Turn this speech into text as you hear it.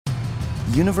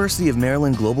University of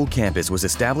Maryland Global Campus was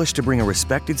established to bring a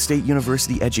respected state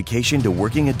university education to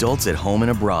working adults at home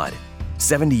and abroad.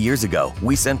 70 years ago,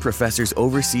 we sent professors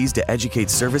overseas to educate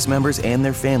service members and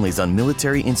their families on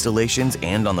military installations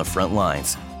and on the front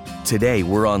lines. Today,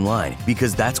 we're online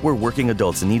because that's where working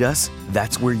adults need us,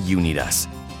 that's where you need us.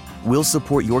 We'll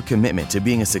support your commitment to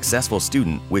being a successful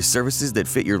student with services that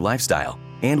fit your lifestyle,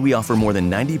 and we offer more than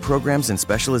 90 programs and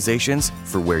specializations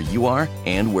for where you are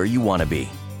and where you want to be.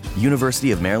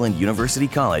 University of Maryland University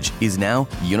College is now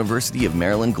University of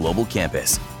Maryland Global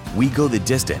Campus. We go the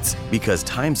distance because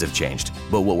times have changed,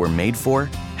 but what we're made for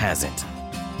hasn't.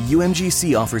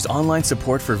 UMGC offers online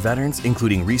support for veterans,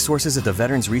 including resources at the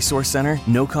Veterans Resource Center,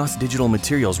 no-cost digital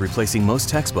materials replacing most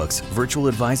textbooks, virtual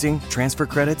advising, transfer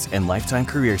credits, and lifetime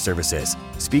career services.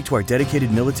 Speak to our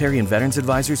dedicated military and veterans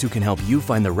advisors who can help you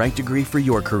find the right degree for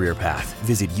your career path.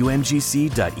 Visit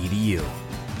umgc.edu.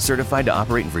 Certified to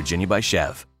operate in Virginia by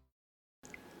Chev.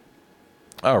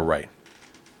 All right.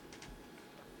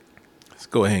 Let's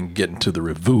go ahead and get into the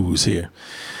reviews here.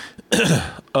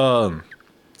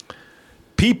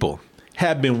 People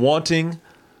have been wanting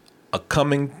a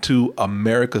Coming to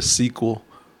America sequel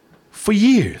for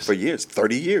years. For years,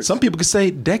 30 years. Some people could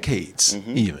say decades,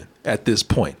 even at this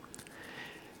point.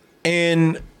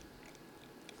 And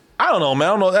I don't know, man.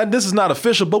 I don't know. This is not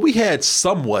official, but we had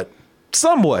somewhat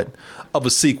of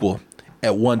a sequel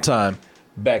at one time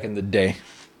back in the day.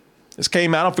 This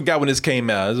came out. I forgot when this came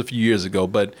out. It was a few years ago,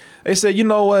 but they said, you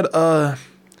know what?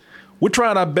 We're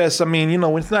trying our best. I mean, you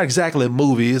know, it's not exactly a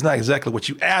movie. It's not exactly what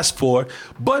you asked for,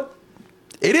 but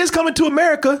it is coming to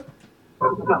America.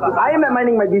 I am not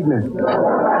minding my business.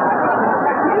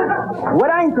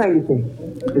 What I'm trying to say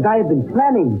is I have been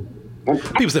planning.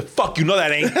 People say, fuck you. No,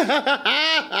 that ain't.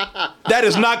 That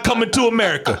is not coming to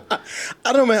America.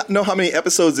 I don't know how many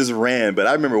episodes this ran, but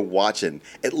I remember watching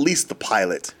at least the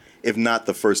pilot, if not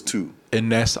the first two.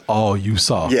 And that's all you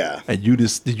saw. Yeah. And you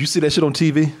just, did you see that shit on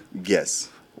TV? Yes.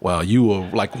 Wow, you were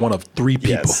like one of three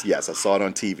people. Yes, I saw it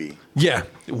on TV. Yeah.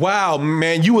 Wow,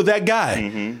 man, you were that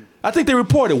guy. I think they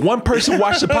reported one person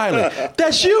watched the pilot.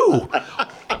 That's you.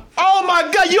 Oh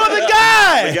my God, you're the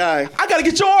guy. The guy. I gotta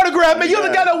get your autograph, man. You're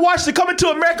the guy that watched the Coming to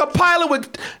America pilot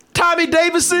with Tommy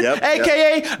Davidson,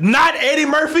 aka not Eddie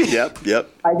Murphy. Yep.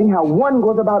 I think how one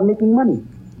goes about making money.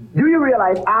 Do you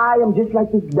realize I am just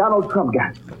like this Donald Trump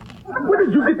guy? Where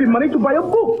did you get the money to buy a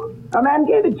book? A man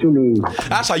gave it to me.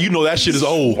 That's how you know that shit is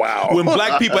old. Wow. When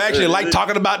black people actually like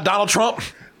talking about Donald Trump.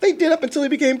 They did up until he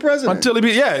became president.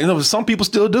 You know, some people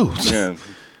still do. Yeah.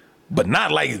 But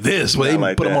not like this, where Not they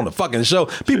like put him that. on the fucking show.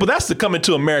 People, that's the Coming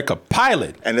to America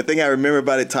pilot. And the thing I remember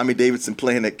about it, Tommy Davidson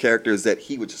playing that character, is that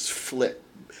he would just flip,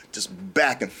 just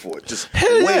back and forth, just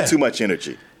Hell way yeah. too much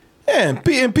energy. And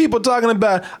people talking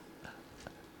about,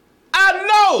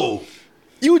 I know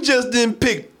you just didn't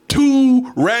pick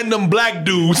two random black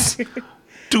dudes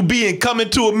to be in Coming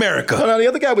to America. No, the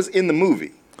other guy was in the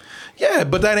movie. Yeah,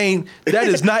 but that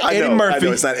is not I Eddie know, Murphy. I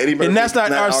know, it's not Eddie Murphy. And that's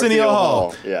not Arsenio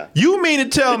Hall. Yeah. You mean to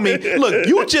tell me, look,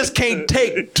 you just can't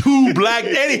take any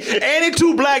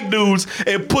two black dudes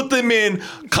and put them in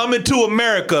Coming to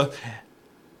America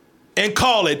and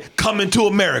call it Coming to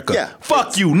America. Yeah.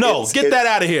 Fuck you. No, get that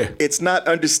out of here. It's not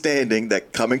understanding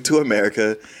that Coming to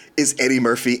America is Eddie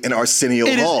Murphy and Arsenio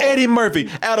Hall. It is Eddie Murphy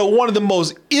out of one of the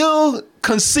most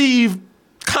ill-conceived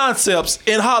concepts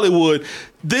in Hollywood.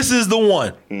 This is the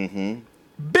one.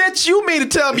 Bitch, you mean to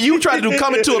tell me you tried to do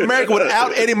Coming to America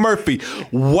without Eddie Murphy?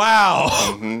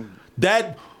 Wow.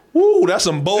 That's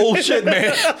some bold shit,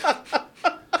 man.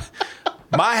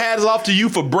 My hat is off to you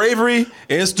for bravery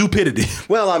and stupidity.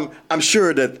 Well, I'm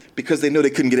sure that because they know they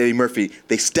couldn't get Eddie Murphy,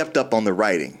 they stepped up on the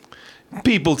writing.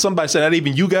 Somebody said, not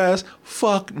even you guys?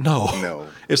 Fuck no. No.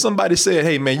 If somebody said,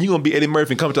 hey, man, you going to be Eddie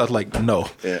Murphy and come to us, like, no.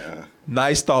 Yeah.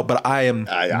 Nice thought, but I am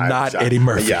not Eddie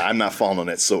Murphy. Yeah, I'm not falling on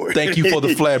that sword. Thank you for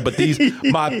the flag, but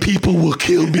my people will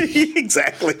kill me.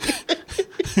 Exactly.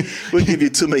 We'll give you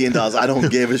 $2 million. I don't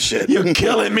give a shit. You're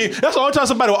killing me. That's the only time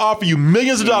somebody will offer you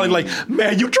millions of dollars. Like,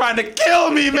 man, you trying to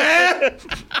kill me, man.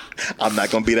 I'm not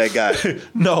going to be that guy.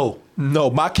 No,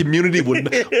 my community would,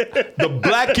 the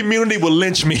black community will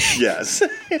lynch me. Yes.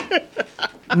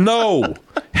 No,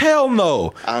 hell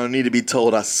no. I don't need to be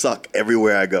told I suck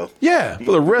everywhere I go. Yeah,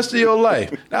 for the rest of your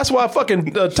life. That's why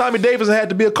fucking Tommy Davidson had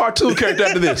to be a cartoon character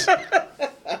after this.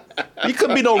 He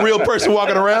couldn't be no real person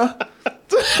walking around.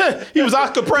 He was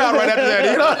Oscar proud right after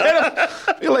that. You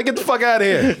know? You're like, get the fuck out of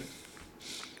here.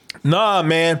 Nah,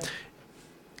 man.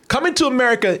 Coming to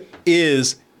America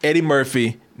is Eddie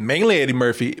Murphy, mainly Eddie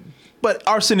Murphy, but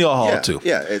Arsenio Hall too.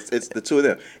 Yeah, it's the two of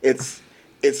them.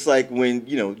 It's like when,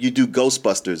 you do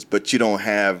Ghostbusters, but you don't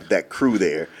have that crew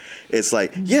there. It's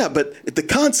like, yeah, but the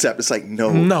concept, it's like,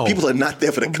 no. People are not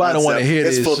there for the Nobody concept. want to hear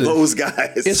it's this for shit. those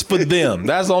guys. It's for them.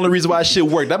 That's the only reason why shit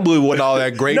worked. That movie wasn't all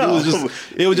that great. No.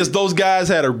 It was just those guys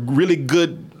had a really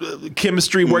good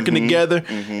chemistry working together,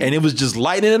 and it was just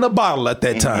lightning in a bottle at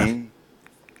that time.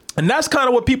 And that's kind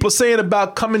of what people are saying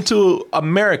about Coming to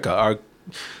America, or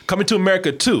Coming to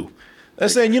America 2. They're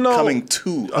saying, Coming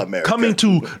to America. Coming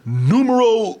to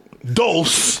Numero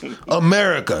Dos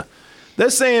America. They're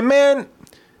saying, man,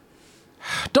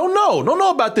 don't know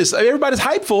about this. Everybody's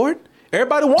hyped for it.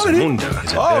 Everybody wanted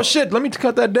it. Oh, shit, let me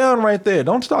cut that down right there.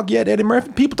 Don't talk yet, Eddie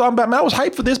Murphy. People talking about, man, I was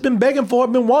hyped for this, been begging for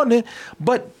it, been wanting it,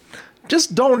 but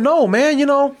just don't know,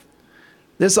 man.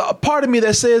 There's a part of me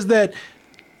that says that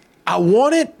I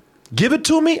want it, give it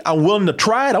to me, I'm willing to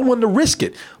try it, I'm willing to risk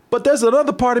it. But there's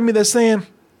another part of me that's saying,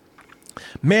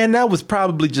 man, that was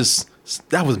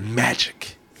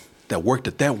magic that worked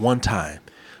at that one time.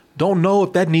 Don't know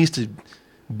if that needs to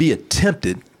be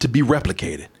attempted to be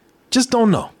replicated. Just don't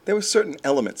know. There were certain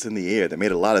elements in the air that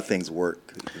made a lot of things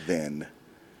work then.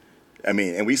 I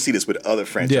mean, and we see this with other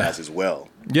franchises as well.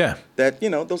 Yeah. That,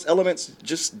 those elements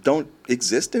just don't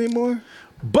exist anymore.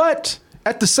 But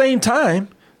at the same time,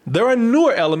 there are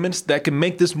newer elements that can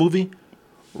make this movie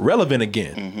relevant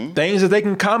again. Things that they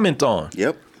can comment on.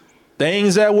 Yep.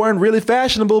 Things that weren't really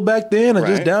fashionable back then are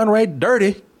just downright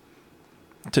dirty.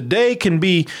 Today can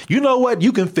be, you know what?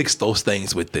 You can fix those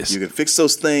things with this. You can fix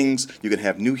those things. You can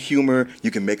have new humor.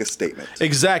 You can make a statement.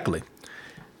 Exactly.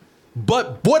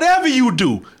 But whatever you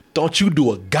do, don't you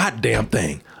do a goddamn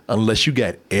thing unless you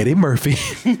got Eddie Murphy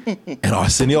and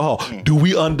Arsenio Hall. Do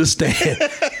we understand?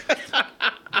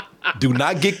 Do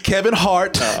not get Kevin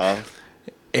Hart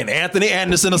and Anthony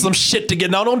Anderson or some shit to get.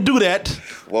 No, don't do that.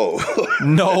 Whoa.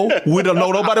 No, we don't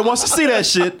know. Nobody wants to see that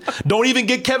shit. Don't even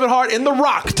get Kevin Hart and The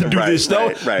Rock to do this.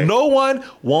 Right. No one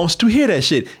wants to hear that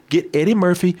shit. Get Eddie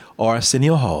Murphy or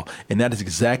Arsenio Hall. And that is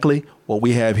exactly what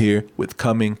we have here with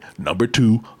Coming number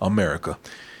 2 America.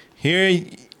 Here,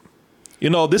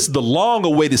 this is the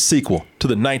long-awaited sequel to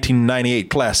the 1998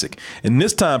 classic. And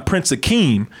this time, Prince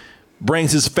Akeem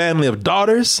brings his family of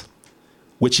daughters,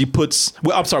 which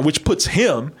puts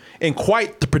him in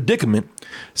quite the predicament,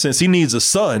 since he needs a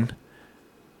son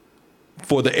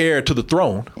for the heir to the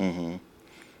throne.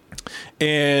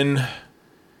 And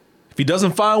if he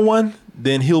doesn't find one,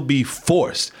 then he'll be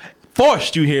forced,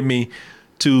 you hear me,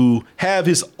 to have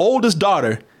his oldest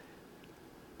daughter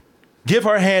give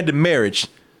her hand in marriage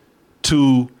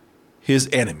to his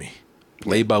enemy,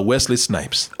 played by Wesley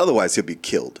Snipes. Otherwise, he'll be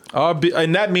killed.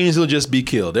 And that means he'll just be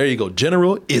killed. There you go.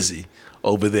 General Izzy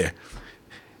over there.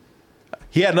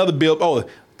 He had another bill. Oh,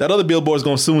 that other billboard is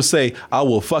going to soon say, I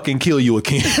will fucking kill you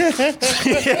again.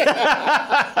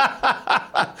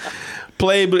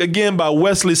 Played again by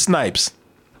Wesley Snipes.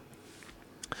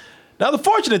 Now, the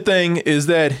fortunate thing is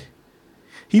that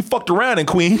he fucked around in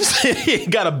Queens. He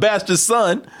got a bastard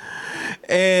son.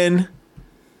 And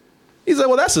he said,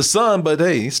 well, that's a son, but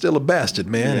hey, he's still a bastard,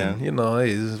 man. Yeah. And,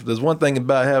 hey, there's one thing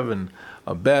about having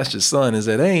a bastard son is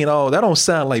that that don't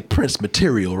sound like Prince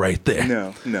material right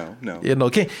there. No.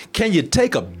 Can you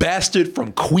take a bastard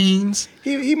from Queens?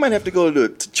 He might have to go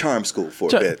to charm school for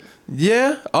a bit.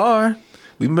 Yeah, or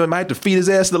we might have to feed his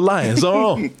ass to the lions.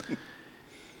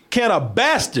 Can a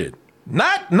bastard,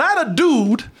 not a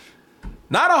dude,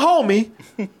 not a homie,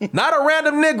 not a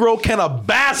random Negro, can a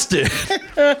bastard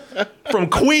from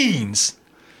Queens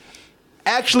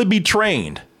actually be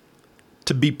trained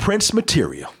to be Prince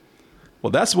material? Well,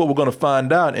 that's what we're going to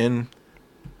find out. And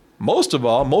most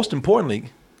importantly,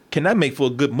 can that make for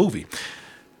a good movie?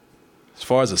 As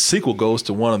far as a sequel goes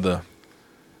to one of the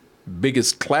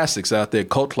biggest classics out there,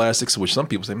 cult classics, which some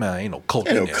people say, man, ain't no cult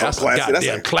in there. That's a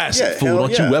goddamn classic, fool.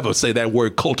 Don't you ever say that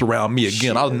word cult around me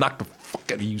again. I'll knock the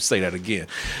fuck out of you say that again.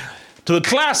 To the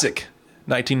classic,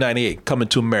 1998, Coming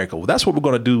to America. Well, that's what we're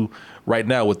going to do right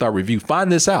now with our review.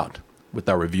 Find this out with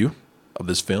our review of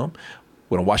this film.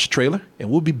 We're going to watch the trailer, and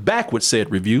we'll be back with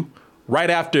said review right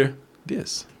after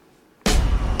this.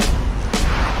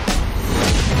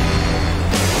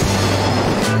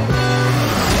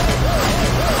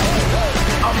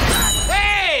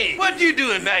 Hey! What you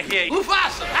doing back here?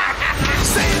 Mufasa!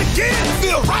 Say it again,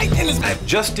 feel right in his... I've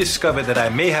just discovered that I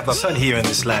may have a son here in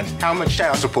this land. How much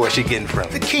child support is she getting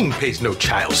from? The king pays no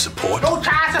child support. No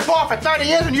child support for 30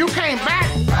 years and you came back?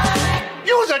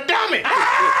 You was a dummy!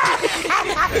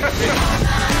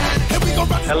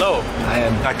 Hello, I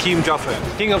am Hakeem Joffer,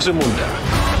 King of Zamunda.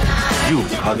 You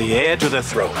are the heir to the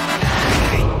throne.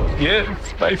 Yes,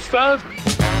 my son.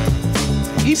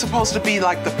 He's supposed to be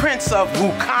like the prince of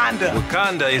Wakanda.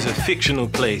 Wakanda is a fictional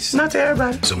place. Not to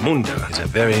everybody. Zamunda is a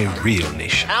very real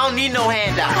nation. I don't need no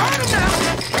handout.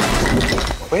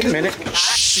 Wait a minute.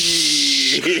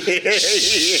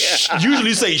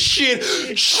 Usually say shit.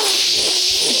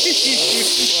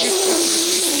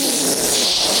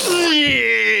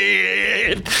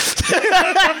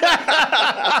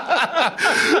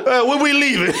 When we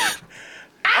leaving?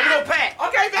 I'm gonna pack.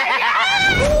 Okay, baby.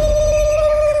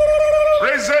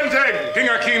 Presenting King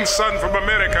Akeem's son from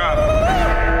America.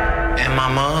 And my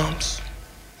mom's.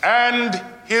 And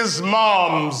his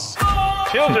mom's.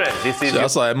 Children, this is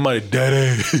That's like money,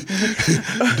 daddy.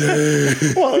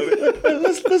 Daddy. Well,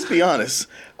 let's be honest.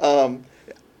 I'd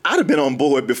have been on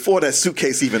board before that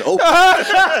suitcase even opened.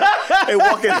 And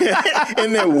walking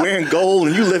in there wearing gold,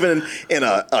 and you living in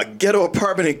a ghetto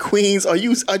apartment in Queens. Are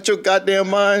you out your goddamn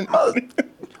mind?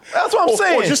 That's what I'm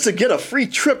saying. Or just to get a free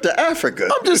trip to Africa.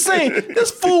 I'm just saying,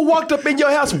 this fool walked up in your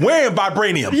house wearing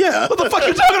vibranium. Yeah. What the fuck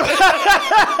you talking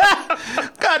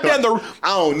about? Goddamn, I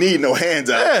don't need no hands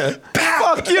out. Yeah.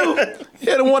 Fuck you.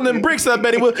 Yeah, the one of them bricks, I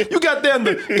bet he was. You got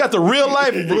the real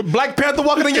life Black Panther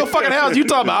walking in your fucking house. You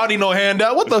talking about, I don't need no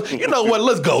handout. What the, you know what,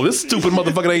 let's go. This stupid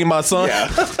motherfucker ain't my son. Yeah.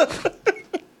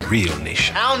 Real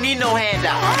nation. I don't need no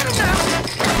handout.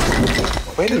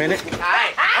 Wait a minute. All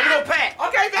right, I'm gonna pack.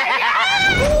 Okay, baby.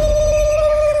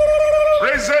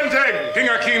 Presenting King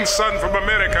Akeem's son from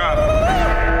America.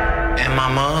 And my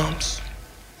mom's.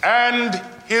 And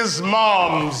his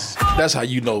mom's. That's how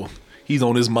you know he's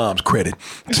on his mom's credit.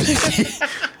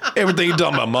 Everything he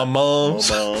talking about, my mom's.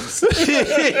 That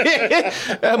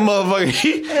motherfucker,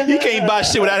 he can't buy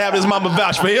shit without having his mama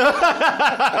vouch for him.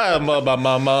 About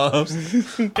my mom's.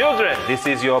 children. This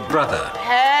is your brother.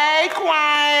 Hey,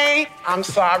 Quay. I'm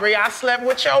sorry I slept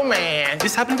with your man.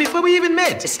 This happened before we even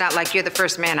met. It's not like you're the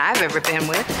first man I've ever been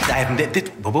with.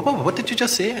 What did you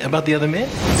just say about the other man?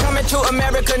 Coming to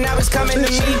America, now it's coming to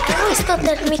me. I always thought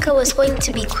that Mika was going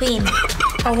to be queen.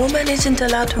 A woman isn't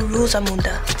allowed to rule,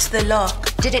 Zamunda. It's the law.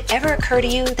 Did it ever occur to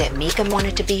you that Mika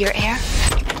wanted to be your heir?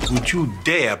 Would you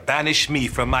dare banish me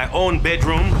from my own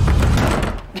bedroom?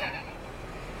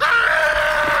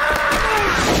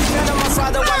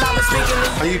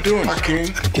 How you doing,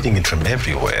 King? I'm getting it from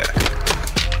everywhere.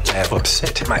 I have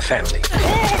upset my family.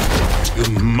 You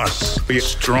must be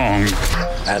strong.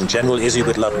 And General Izzy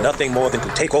would love nothing more than to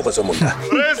take over Zamunda.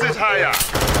 Raise it higher.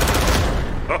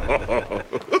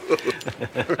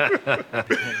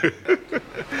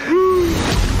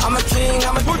 I'm a king,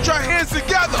 Put your hands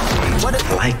together.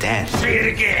 Like that. Say it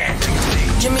again.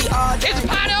 Jimmy It's a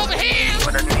party over here.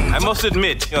 I must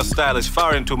admit, your style is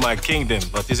foreign to my kingdom,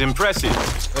 but is impressive.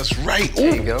 That's right.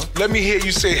 There you go. Let me hear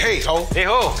you say, hey, ho. Hey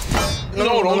ho!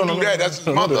 No, don't do that. That's his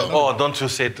mother. Oh, don't you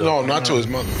say that. No, not to his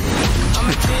mother.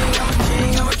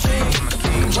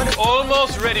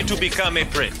 Almost ready to become a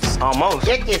prince. Almost.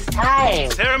 It is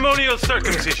time. Ceremonial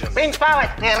circumcision. Bring forward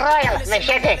the royal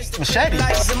machete.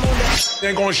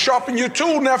 They're gonna sharpen your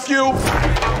tool, nephew.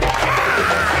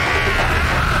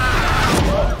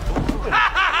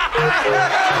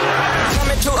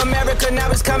 coming to America, now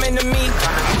it's coming to me.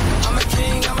 I'm a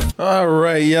king, All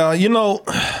right, y'all. You know,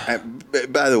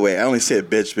 By the way, I only said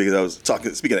bitch because I was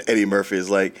speaking of Eddie Murphy. It's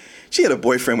like, she had a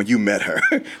boyfriend when you met her.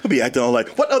 He'll be acting all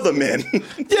like, what other men?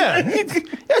 yeah,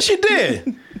 she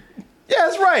did. Yeah,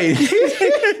 that's right.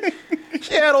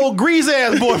 She had old grease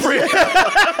ass boyfriend.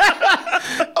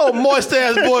 Oh, moist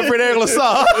ass boyfriend, Eric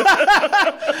LaSalle.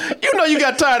 You know you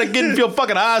got tired of getting your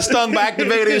fucking eyes stung by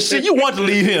activated and shit. You want to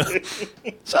leave him.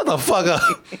 Shut the fuck up.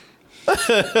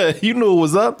 You knew it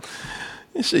was up.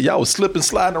 Shit, y'all was slipping,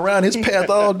 sliding around his path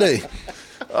all day.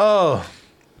 Oh,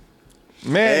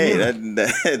 man.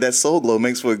 Hey, that Soul Glow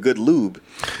makes for a good lube.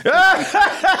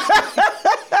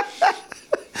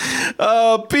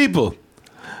 People,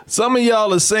 some of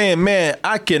y'all are saying, man,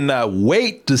 I cannot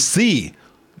wait to see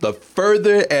the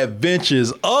further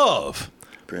adventures of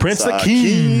Prince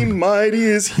Akeem. Mighty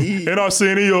is he. And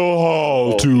Arsenio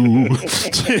Hall, too.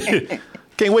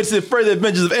 Can't wait to see the further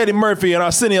adventures of Eddie Murphy and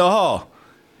Arsenio Hall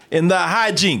in the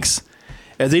hijinks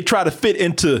as they try to fit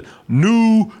into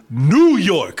New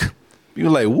York. You're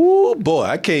like, woo, boy,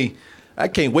 I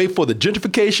can't wait for the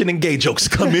gentrification and gay jokes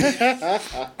to come in.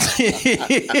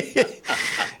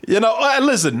 You know,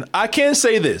 listen, I can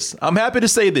say this. I'm happy to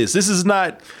say this. This is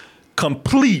not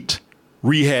complete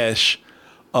rehash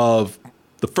of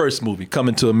the first movie,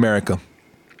 Coming to America.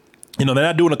 You know, they're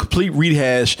not doing a complete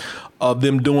rehash of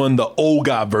them doing the old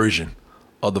guy version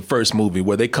of the first movie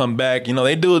where they come back. You know,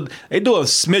 they do a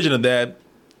smidgen of that.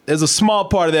 there's a small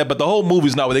part of that, but the whole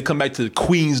movie's not where they come back to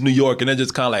Queens, New York, and they're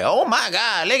just kind of like, oh my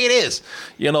God, look at this.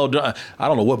 You know, I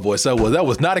don't know what voice that was. That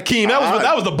was not Akeem.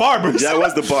 That was the Barbers. That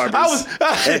was the Barbers.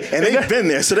 And they've been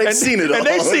there, so they've seen it all. And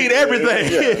they've seen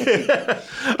everything. Yeah.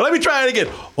 Let me try it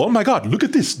again. Oh my God, look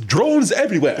at this. Drones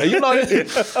everywhere. You know,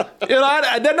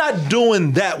 they're not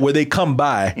doing that where they come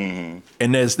by. Mm-hmm.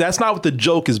 And that's not what the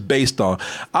joke is based on.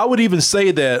 I would even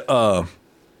say that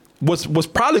what's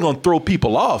probably going to throw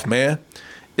people off, man,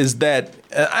 is that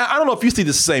I don't know if you see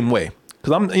this the same way,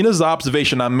 because this is an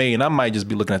observation I made, and I might just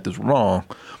be looking at this wrong,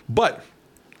 but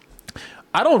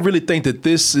I don't really think that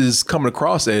this is coming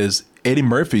across as Eddie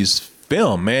Murphy's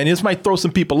film, man. This might throw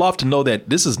some people off to know that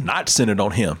this is not centered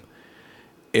on him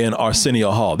in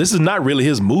Arsenio Hall. This is not really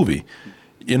his movie.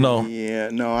 You know? Yeah,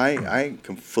 no, I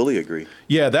can fully agree.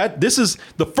 Yeah, this is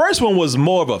the first one was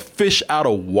more of a fish out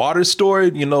of water story,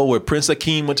 you know, where Prince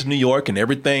Akeem went to New York and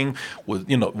everything was,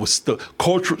 you know, was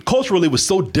culturally was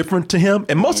so different to him.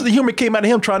 And most of the humor came out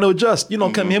of him trying to adjust, you know,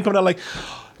 coming out like,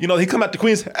 you know, he come out to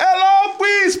Queens, hello,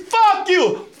 Queens, fuck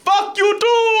you. Fuck you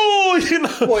too! You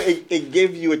know? Well, it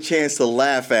gave you a chance to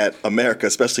laugh at America,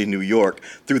 especially New York,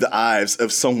 through the eyes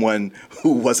of someone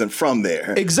who wasn't from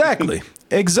there. Exactly.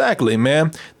 Exactly,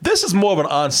 man. This is more of an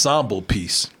ensemble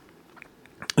piece.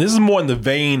 This is more in the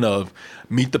vein of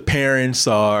Meet the Parents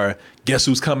or Guess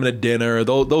Who's Coming to Dinner,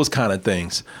 those kind of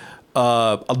things. There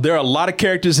are a lot of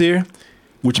characters here,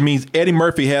 which means Eddie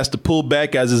Murphy has to pull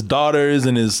back as his daughters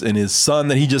and his son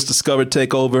that he just discovered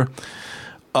take over.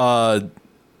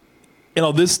 You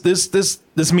know, this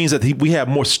means that we have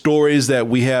more stories that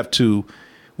we have to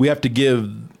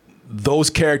give those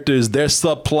characters their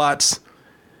subplots.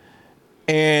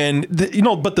 And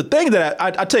but the thing that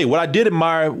I tell you, what I did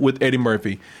admire with Eddie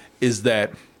Murphy is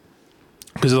that,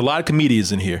 because there's a lot of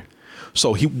comedians in here,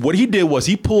 so what he did was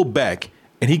he pulled back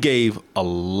and he gave a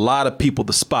lot of people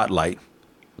the spotlight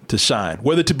to shine,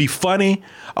 whether to be funny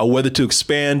or whether to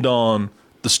expand on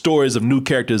the stories of new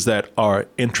characters that are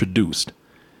introduced.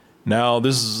 Now,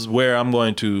 this is where I'm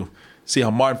going to see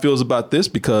how Martin feels about this,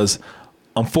 because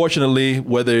unfortunately,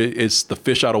 whether it's the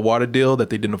fish out of water deal that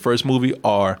they did in the first movie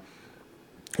or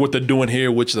what they're doing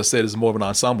here, which as I said is more of an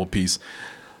ensemble piece,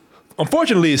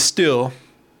 unfortunately, it's still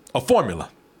a formula.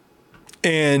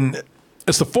 And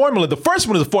it's the formula. The first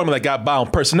one is the formula that got by on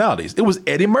personalities. It was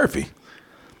Eddie Murphy.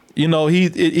 You know, you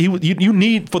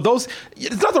need, for those,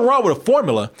 there's nothing wrong with a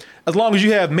formula as long as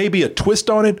you have maybe a twist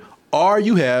on it, or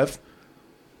you have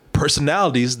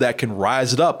personalities that can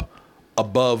rise it up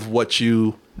above what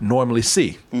you normally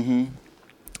see. Mm-hmm.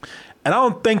 And I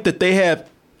don't think that they have,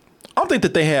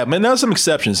 man, there's some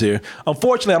exceptions here.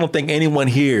 Unfortunately, I don't think anyone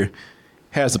here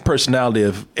has the personality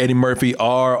of Eddie Murphy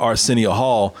or Arsenio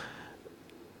Hall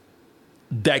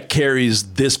that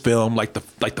carries this film like the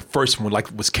first one,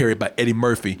 like was carried by Eddie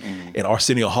Murphy and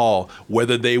Arsenio Hall,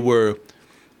 whether they were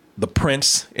the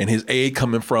Prince and his aide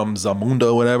coming from Zamunda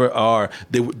or whatever, or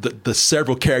the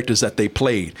several characters that they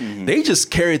played. Mm-hmm. They just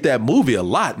carried that movie a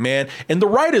lot, man. And the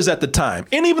writers at the time,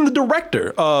 and even the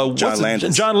director, John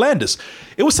Landis.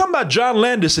 It was something about John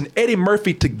Landis and Eddie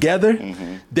Murphy together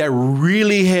that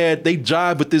really they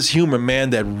jived with this humor, man,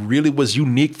 that really was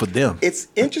unique for them. It's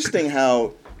interesting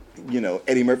how, you know,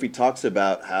 Eddie Murphy talks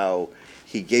about how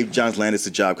he gave John Landis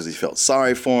the job because he felt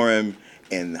sorry for him,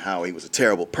 and how he was a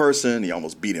terrible person. He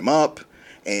almost beat him up.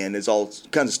 And there's all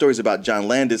kinds of stories about John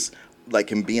Landis,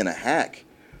 like him being a hack.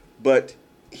 But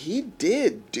he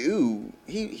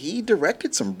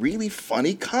directed some really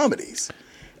funny comedies.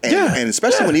 And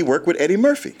especially when he worked with Eddie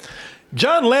Murphy.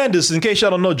 John Landis, in case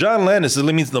y'all don't know, John Landis, it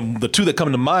means the two that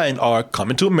come to mind are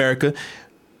Coming to America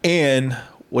and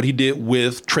what he did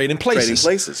with Trading Places. Trading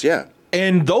Places, yeah.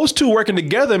 And those two working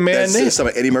together, man. That's some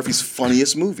of Eddie Murphy's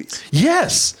funniest movies.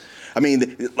 Yes. I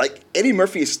mean, like, Eddie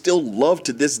Murphy is still loved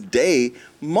to this day,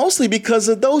 mostly because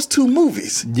of those two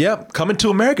movies. Yep, Coming to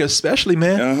America especially,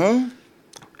 man. Uh-huh.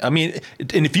 I mean,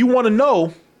 and if you want to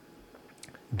know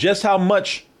just how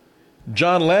much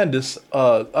John Landis,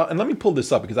 and let me pull this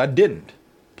up because I didn't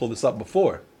pull this up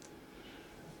before.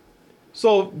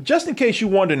 So just in case you're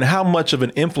wondering how much of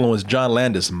an influence John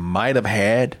Landis might have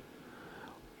had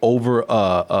over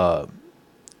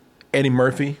Eddie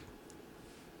Murphy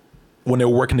when they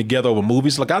were working together over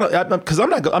movies, like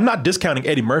I'm not discounting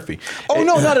Eddie Murphy. Oh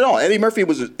no, not at all. Eddie Murphy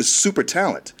was a super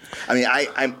talent. I mean,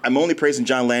 I'm only praising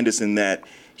John Landis in that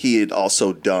he had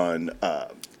also done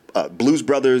Blues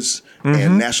Brothers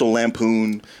and National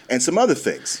Lampoon and some other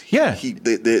things. Yeah,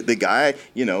 the guy,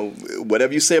 you know,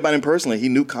 whatever you say about him personally, he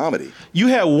knew comedy. You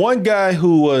had one guy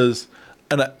who was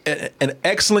an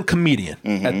excellent comedian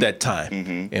at that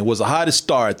time and was the hottest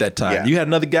star at that time. Yeah. You had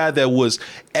another guy that was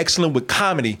excellent with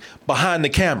comedy behind the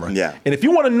camera. Yeah. And if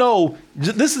you want to know,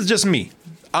 this is just me.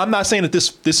 I'm not saying that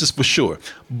this is for sure,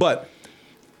 but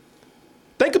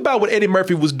think about what Eddie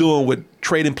Murphy was doing with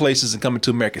Trading Places and Coming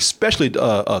to America, especially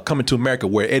Coming to America,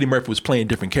 where Eddie Murphy was playing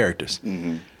different characters.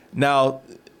 Now,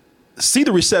 see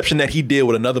the reception that he did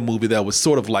with another movie that was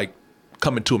sort of like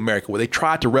Coming to America, where they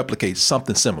tried to replicate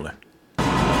something similar.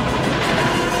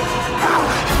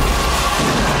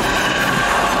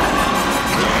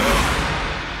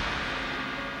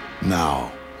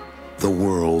 Now, the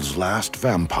world's last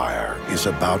vampire is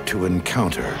about to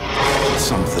encounter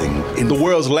something. The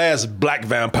world's last black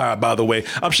vampire, by the way.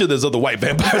 I'm sure there's other white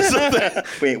vampires out there.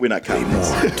 We're not counting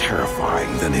more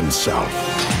terrifying than himself.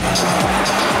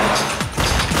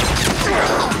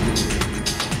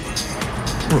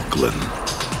 Brooklyn.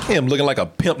 Him looking like a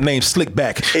pimp named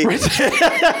Slickback.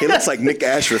 He looks like Nick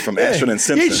Ashford from Ashford and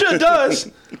Simpson. He sure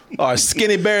does. Or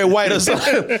Skinny Barry White or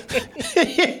something.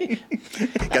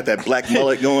 Got that black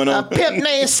mullet going on. A pimp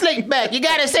named Slickback. You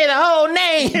gotta say the whole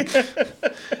name.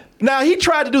 Now, he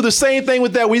tried to do the same thing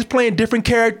with that, where he's playing different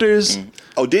characters.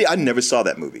 Oh, did I never saw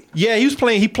that movie. Yeah,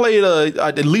 he played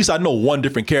at least I know one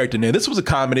different character in there. This was a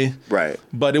comedy. Right.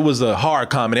 But it was a horror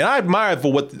comedy. And I admire it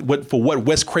for what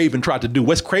Wes Craven tried to do.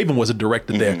 Wes Craven was a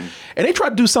director there. And they tried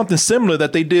to do something similar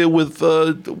that they did with,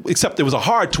 except there was a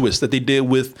hard twist that they did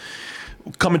with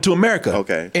Coming to America.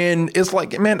 Okay. And it's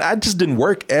like, man, I just didn't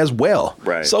work as well.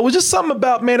 Right. So it was just something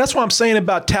about, man, that's what I'm saying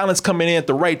about talents coming in at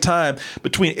the right time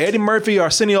between Eddie Murphy,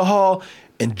 Arsenio Hall,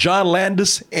 and John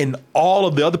Landis, and all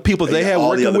of the other people they had all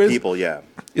working the other with. People, yeah.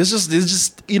 It's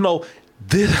just, you know,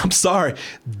 I'm sorry.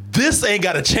 This ain't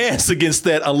got a chance against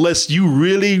that unless you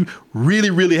really,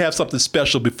 really, really have something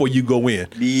special before you go in.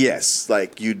 Yes,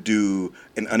 like you do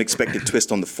an unexpected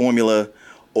twist on the formula,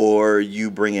 or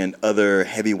you bring in other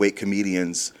heavyweight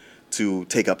comedians to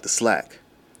take up the slack.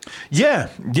 Yeah,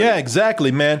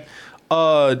 exactly, man.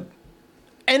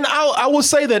 And I will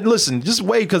say that, listen, just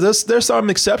wait, because there's some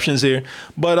exceptions here.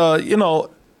 But, you know,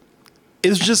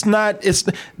 it's just not,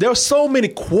 there are so many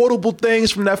quotable things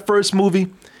from that first movie.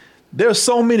 There's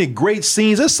so many great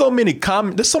scenes. There's so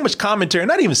much commentary,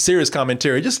 not even serious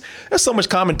commentary. Just there's so much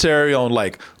commentary on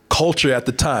like culture at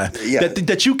the time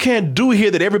that you can't do here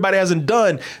that everybody hasn't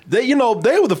done. They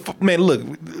were man. Look,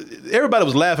 everybody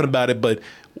was laughing about it, but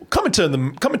Coming to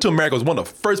America was one of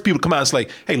the first people to come out and say,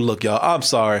 like, hey, look, y'all, I'm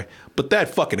sorry, but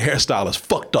that fucking hairstyle is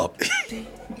fucked up. 1,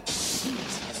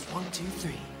 2,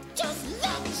 3. Just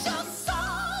let your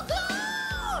soul go.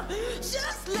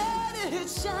 Just let it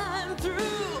shine through.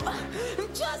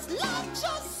 Just let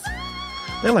your soul.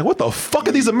 They're like, what the fuck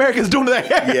are these Americans doing to that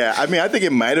hair? Yeah, I mean, I think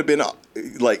it might have been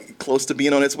like close to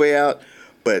being on its way out,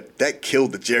 but that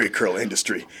killed the Jerry curl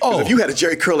industry. If you had a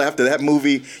Jerry curl after that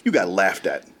movie, you got laughed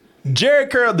at. The Jerry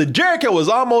curl was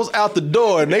almost out the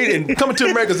door, and they didn't Coming to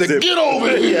America said, get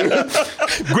over here.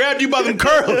 Grabbed you by them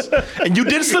curls. And you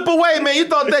didn't slip away, man. You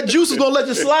thought that juice was going to let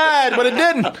you slide, but it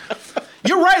didn't.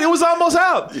 You're right. It was almost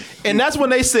out. And that's when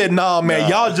they said, nah, man,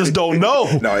 y'all just don't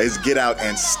know. No, it's get out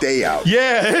and stay out.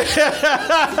 Yeah.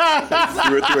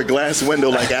 Through a glass window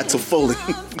like Axel Foley.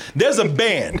 There's a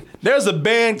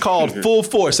band called Full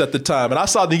Force at the time. And I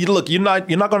saw look, you're not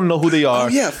going to know who they are. Oh,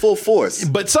 yeah, Full Force.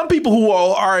 But some people who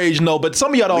are our age know, but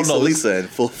some of y'all don't know. Lisa and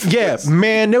Full Force. Yeah,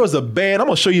 man, there was a band. I'm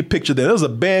going to show you a picture there. There was a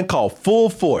band called Full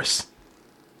Force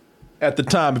at the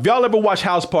time. If y'all ever watch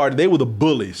House Party, they were the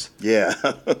bullies. Yeah.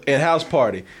 in House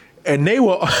Party. And they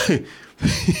were...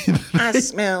 I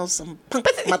smell some punk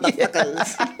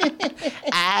motherfuckers.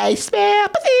 I smell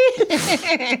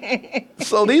pussy.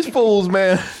 So these fools,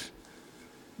 man,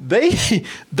 they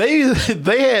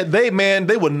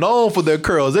were known for their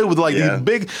curls. They were like these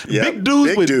big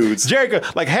dudes with Jerry curl.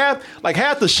 Like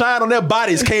half the shine on their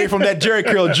bodies came from that Jerry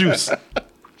curl juice.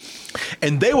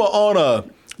 And they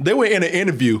were in an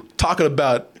interview talking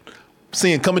about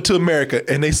seeing Coming to America,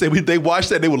 and they said they watched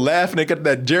that, they were laughing. They got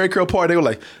that Jerry curl part. They were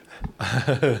like,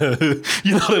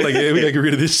 you know, they're like, yeah, we gotta get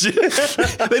rid of this shit.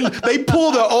 they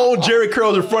pull their own Jerry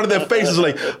curls in front of their faces,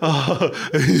 like,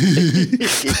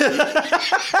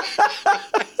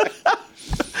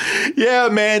 yeah,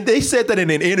 man. They said that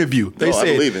in an interview. I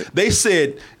believe it. They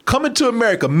said Coming to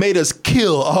America made us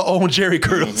kill our own Jerry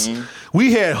curls.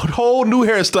 We had whole new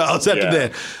hairstyles after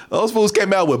that. Those fools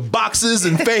came out with boxes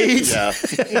and fades.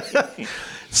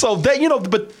 So that,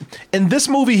 but in this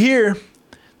movie here,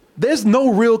 there's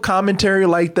no real commentary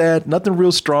like that, nothing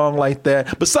real strong like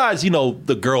that. Besides,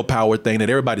 the girl power thing that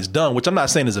everybody's done, which I'm not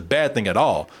saying is a bad thing at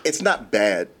all. It's not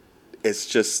bad. It's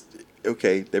just,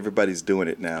 okay, everybody's doing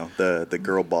it now, the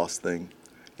girl boss thing.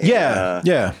 And,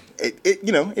 yeah.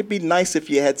 It'd be nice if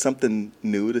you had something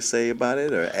new to say about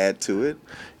it or add to it.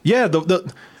 Yeah,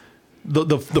 the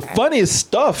funniest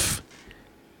stuff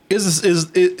is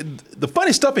the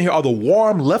funny stuff in here are the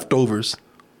warm leftovers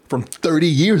from 30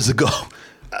 years ago.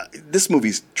 This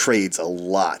movie trades a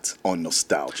lot on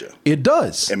nostalgia. It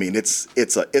does. I mean, it's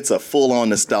a full on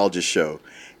nostalgia show,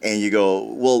 and you go,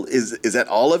 well, is that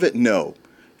all of it? No,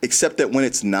 except that when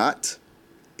it's not,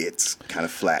 it's kind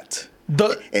of flat.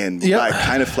 By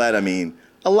kind of flat, I mean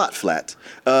a lot flat.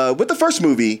 With the first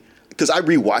movie, because I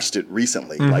rewatched it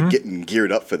recently, like getting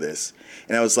geared up for this,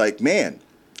 and I was like, man,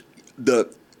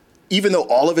 even though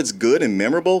all of it's good and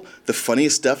memorable, the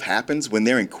funniest stuff happens when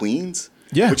they're in Queens,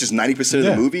 which is 90% of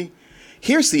the movie.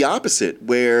 Here's the opposite,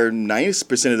 where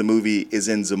 90% of the movie is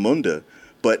in Zamunda,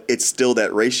 but it's still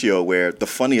that ratio where the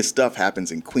funniest stuff happens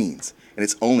in Queens, and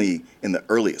it's only in the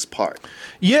earliest part.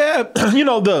 Yeah,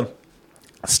 the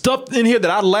stuff in here that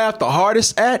I laughed the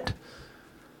hardest at,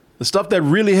 the stuff that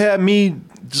really had me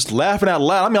just laughing out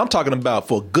loud. I mean, I'm talking about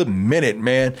for a good minute,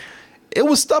 man. It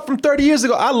was stuff from 30 years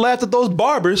ago. I laughed at those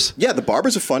barbers. Yeah, the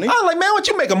barbers are funny. I was like, man, why don't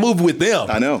you make a movie with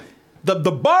them? I know.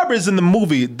 The barbers in the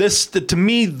movie, to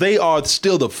me, they are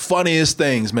still the funniest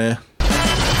things, man.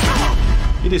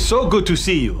 It is so good to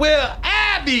see you. Well,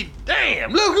 I be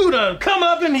damn. Look who done come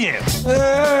up in here.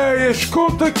 Hey, it's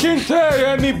Kunta Kinte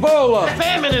and Ebola.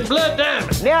 Famine and Blood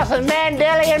Diamond. Nelson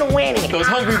Mandela and Winnie. Those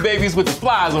hungry babies with the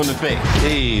flies on the face.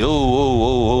 Hey,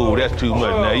 oh, that's too much.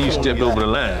 Now, you stepped over the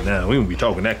line. Now, we won't be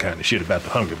talking that kind of shit about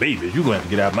the hungry babies. You're going to have to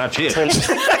get out of my chair.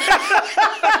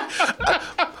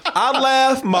 I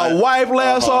laugh. My wife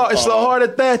laughs so hard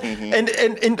at that.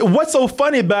 And what's so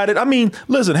funny about it, I mean,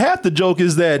 listen, half the joke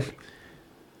is that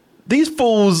these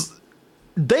fools,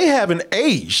 they haven't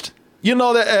aged.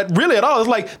 That really at all. It's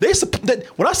like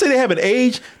when I say they haven't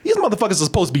aged, these motherfuckers are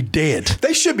supposed to be dead.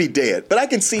 They should be dead, but I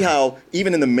can see how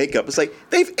even in the makeup, it's like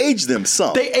they've aged them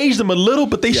some. They aged them a little,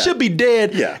 but they should be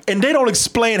dead. Yeah. And they don't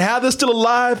explain how they're still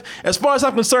alive. As far as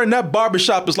I'm concerned, that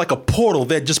barbershop is like a portal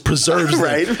that just preserves them.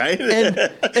 Right. And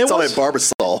it's all that barber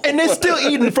salt. And they're still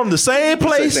eating from the same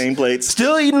place. Same plates.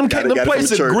 Still eating them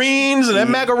places of greens and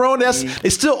that macaroni. They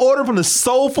still order from the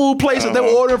soul food place that they were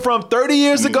ordering from 30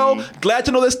 years ago. Glad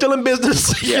to know they're still in business.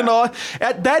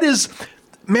 That is,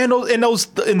 man. And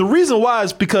the reason why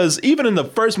is because even in the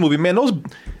first movie, man,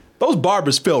 those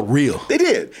barbers felt real. They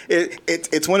did.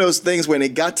 It's one of those things when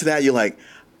it got to that, you're like,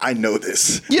 I know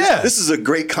this. Yeah. This is a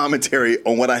great commentary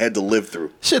on what I had to live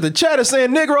through. Shit, the chat is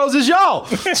saying Negroes is y'all.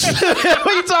 What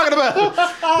are you talking about?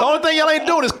 The only thing y'all ain't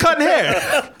doing is cutting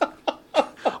hair.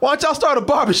 Why don't y'all start a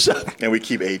barbershop? And we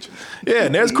keep aging. Yeah,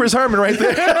 and there's Chris Herman right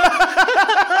there.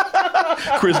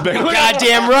 Chris Beck.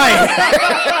 Goddamn right.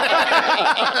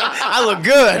 I look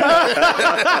good.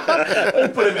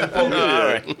 Let's put him in focus. All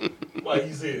right. Why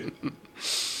he's here. Damn,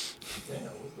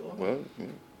 what's going on? Well,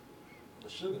 the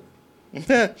sugar.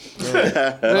 Time.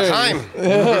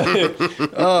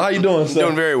 How you doing, sir?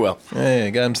 Doing very well.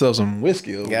 Hey, got himself some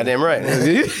whiskey over Goddamn right.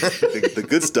 the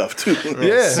good stuff too.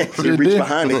 Yeah. He reached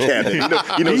behind the cabinet.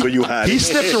 He knows where you hide. He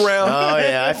sniffed around. Oh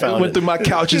yeah, I found went through my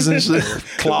couches and shit,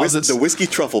 closets. The whiskey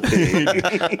truffle pig.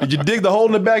 Did you dig the hole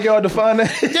in the backyard to find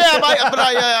that? Yeah, but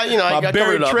I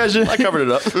buried treasure. I covered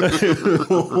it up.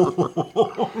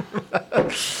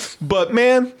 But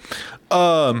man,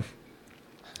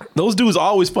 those dudes are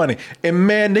always funny, and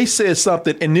man, they said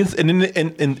something in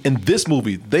this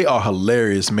movie. They are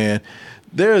hilarious, man.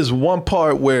 There is one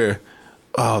part where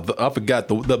I forgot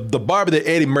the barber that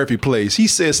Eddie Murphy plays. He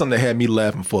said something that had me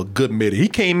laughing for a good minute. He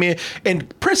came in,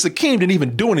 and Prince Akeem didn't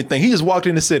even do anything. He just walked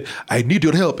in and said, "I need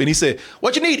your help," and he said,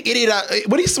 "What you need, idiot?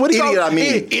 What he idiot? I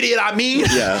mean, idiot. I mean,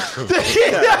 yeah,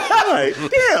 right.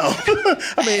 Damn.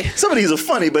 I mean, some of these are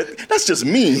funny, but that's just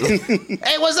mean.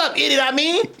 Hey, what's up, idiot? I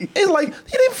mean, it's like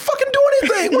he didn't fucking do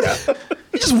anything.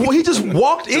 He just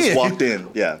walked in. Just walked in.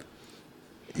 Yeah.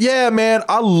 Yeah, man,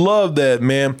 I love that,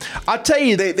 man. I tell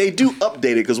you, they do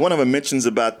update it because one of them mentions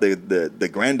about the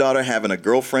granddaughter having a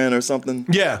girlfriend or something.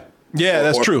 Yeah,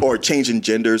 that's true. Or changing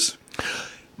genders.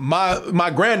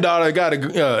 My granddaughter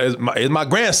is my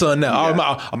grandson now.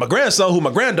 Yeah. I'm a grandson who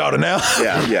my granddaughter now.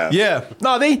 Yeah.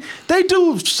 No, they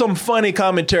do some funny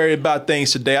commentary about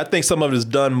things today. I think some of it is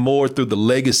done more through the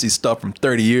legacy stuff from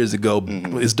 30 years ago.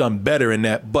 It's done better in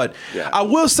that. But I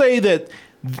will say that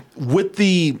with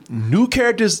the new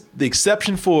characters, the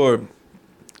exception for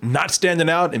not standing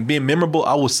out and being memorable,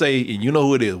 I will say, and you know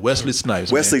who it is, Wesley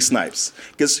Snipes. Wesley Snipes.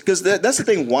 Because that's the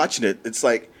thing watching it. It's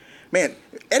like, man,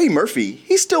 Eddie Murphy,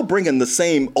 he's still bringing the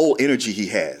same old energy he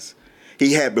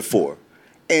had before.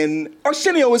 And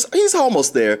Arsenio he's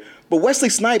almost there, But Wesley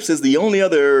Snipes is the only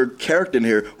other character in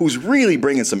here who's really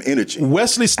bringing some energy.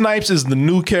 Wesley Snipes is the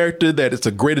new character that is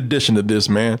a great addition to this,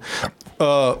 man.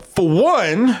 For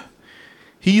one,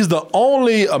 he's the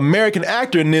only American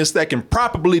actor in this that can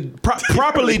properly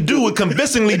do and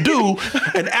convincingly do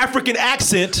an African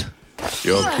accent.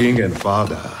 Your king and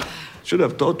father should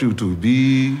have taught you to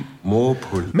be more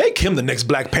polite. Make him the next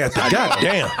Black Panther. God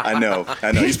damn. I know.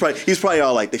 He's probably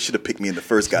all like, they should have picked me in the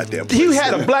first goddamn place. He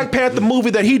had a Black Panther movie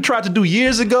that he tried to do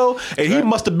years ago, and he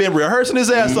must have been rehearsing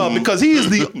his ass off because he's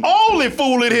the only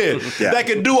fool in here that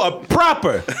can do a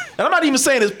proper. And I'm not even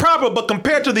saying it's proper, but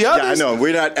compared to the others. Yeah, I know.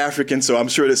 We're not African, so I'm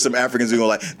sure there's some Africans who go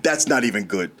like, that's not even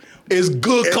good. It's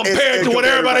good compared to what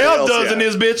everybody else does in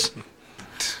this bitch.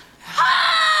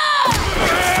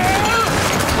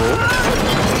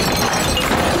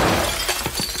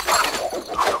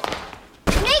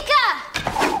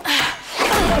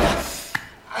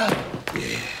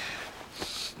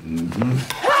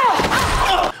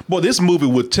 Boy, this movie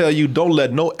would tell you don't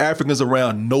let no Africans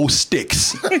around no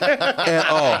sticks at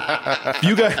all.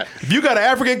 If you got an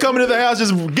African coming to the house,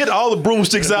 just get all the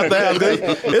broomsticks out the house.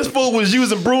 This fool was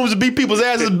using brooms to beat people's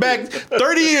asses back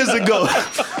 30 years ago.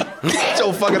 Get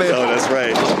your fucking ass. Oh, that's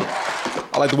right.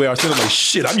 I like the way Arsenio's like,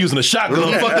 shit, I'm using a shotgun.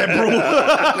 Fuck that broom.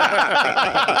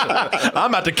 I'm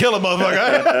about to kill a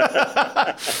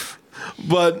motherfucker.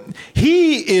 But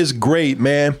he is great,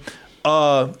 man.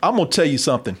 I'm going to tell you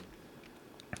something.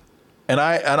 And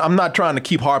I'm not trying to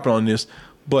keep harping on this,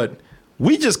 but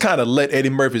we just kind of let Eddie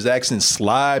Murphy's accent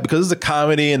slide because it's a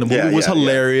comedy and the movie was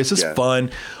hilarious. It's fun.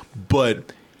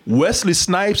 But Wesley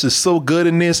Snipes is so good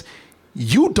in this.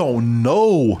 You don't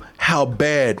know how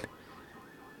bad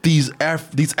these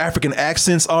African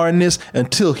accents are in this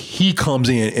until he comes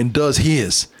in and does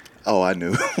his. Oh, I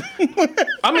knew.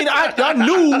 I mean, I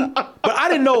knew, but I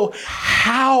didn't know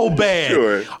how bad.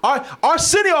 Sure.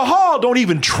 Arsenio Hall don't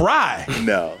even try.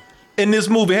 No. In this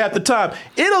movie half the time.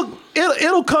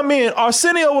 It'll come in.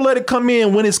 Arsenio will let it come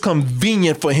in when it's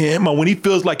convenient for him or when he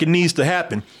feels like it needs to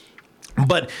happen.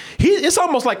 But it's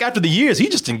almost like after the years, he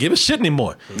just didn't give a shit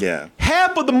anymore. Yeah.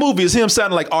 Half of the movie is him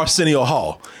sounding like Arsenio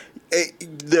Hall.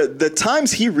 The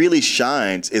times he really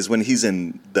shines is when he's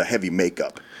in the heavy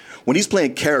makeup. When he's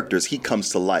playing characters, he comes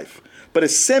to life. But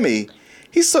as Semi,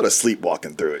 he's sort of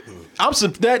sleepwalking through it.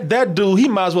 That dude, he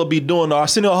might as well be doing the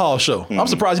Arsenio Hall show. I'm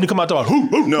surprised he didn't come out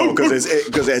talking. No,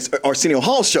 because as Arsenio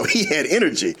Hall show, he had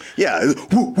energy. Yeah,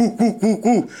 woo, woo, woo, woo,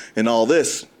 woo, and all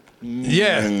this.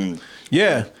 Yeah,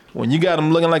 yeah. When you got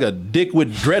him looking like a dick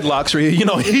with dreadlocks, you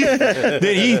know,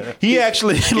 he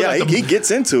actually he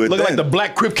gets into it. Looking like the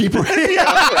Black Crypt Keeper.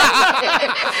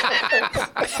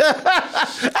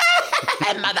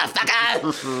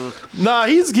 Motherfucker. Nah,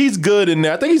 he's good in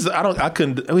there. I think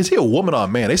is he a woman or a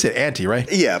man? They said auntie, right?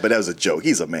 Yeah, but that was a joke.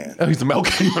 He's a man. Oh, he's a man.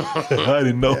 Okay. I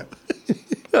didn't know.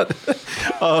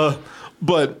 Yeah.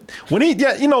 But when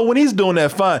he's doing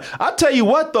that, fine. I'll tell you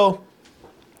what though,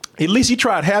 at least he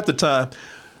tried half the time.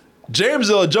 James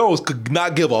Earl Jones could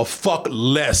not give a fuck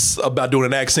less about doing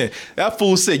an accent. That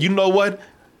fool said, you know what?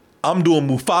 I'm doing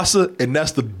Mufasa, and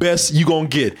that's the best you gonna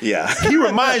get. Yeah. He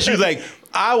reminds you like,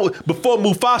 before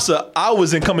Mufasa, I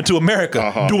was in Coming to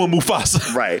America doing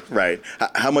Mufasa. Right.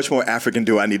 How much more African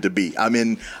do I need to be? I'm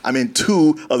in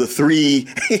 2 of the 3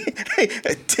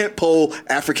 tentpole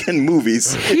African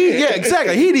movies. Yeah,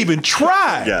 exactly. He didn't even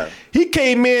try. Yeah. He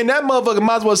came in, that motherfucker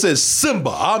might as well said,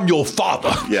 Simba, I'm your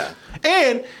father. Yeah.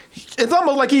 And it's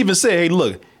almost like he even said, hey,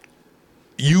 look,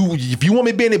 if you want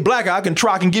me to be any blacker, I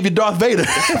can give you Darth Vader.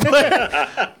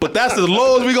 but that's as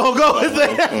low as we gonna go.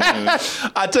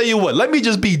 I tell you what, let me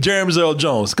just be James Earl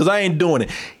Jones, because I ain't doing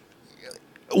it.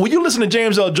 When you listen to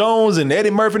James Earl Jones and Eddie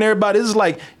Murphy and everybody, this is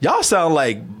like, y'all sound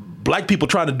like black people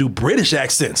trying to do British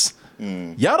accents.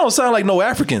 Y'all don't sound like no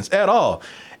Africans at all.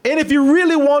 And if you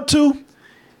really want to,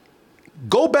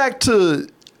 go back to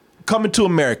Coming to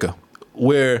America,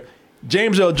 where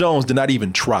James Earl Jones did not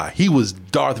even try. He was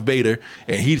Darth Vader,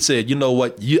 and he said, you know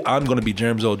what? I'm going to be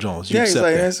James Earl Jones. He's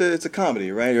like, it's a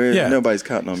comedy, right? Yeah. Nobody's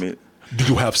counting on me. Do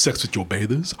you have sex with your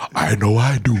bathers? I know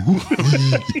I do.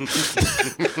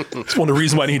 It's one of the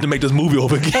reasons why I need to make this movie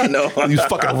over again. I know. He was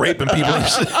fucking raping people and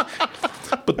shit.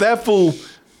 But that fool,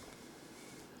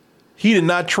 he did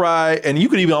not try, and you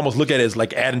could even almost look at it as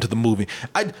like adding to the movie.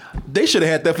 They should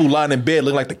have had that fool lying in bed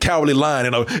looking like the Cowardly Lion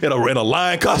in a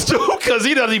lion costume, because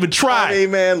he doesn't even try. I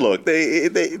mean, man, look,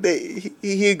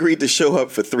 he agreed to show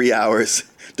up for 3 hours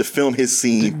to film his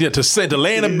scene. Yeah, to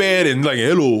lay in a bed and like,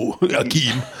 hello,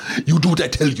 Akeem, you do what I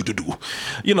tell you to do.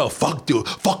 You know, fuck your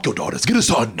daughters, get a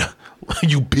son,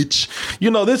 you bitch. You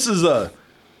know, this is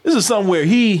something where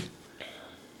you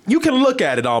can look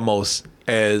at it almost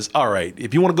as, all right,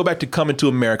 if you want to go back to Coming to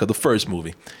America, the first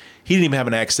movie, he didn't even have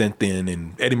an accent then,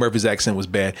 and Eddie Murphy's accent was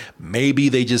bad. Maybe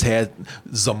they just had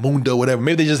Zamunda, whatever.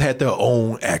 Maybe they just had their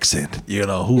own accent, you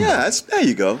know. There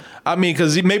you go. I mean,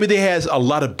 because maybe they had a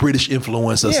lot of British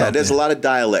influence or something. Yeah, there's a lot of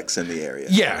dialects in the area.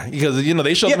 Yeah, because, you know,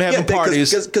 they showed them having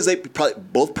parties. Because they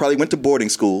probably went to boarding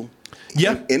school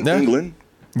in England.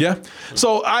 Yeah.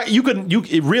 So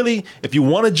if you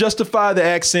want to justify the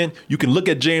accent, you can look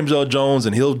at James Earl Jones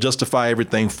and he'll justify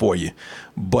everything for you.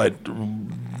 But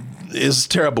it's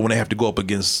terrible when they have to go up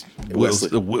against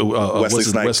Wesley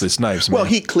Snipes. Man. Well,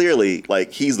 he clearly,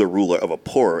 he's the ruler of a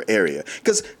poorer area.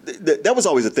 Because that was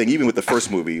always a thing, even with the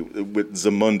first movie, with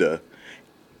Zamunda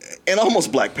and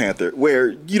almost Black Panther,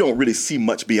 where you don't really see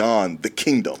much beyond the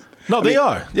kingdom. No, they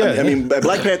are. Yeah. I mean,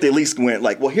 Black Panther at least went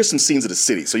here's some scenes of the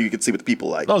city so you can see what the people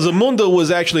like. No, Zamunda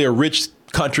was actually a rich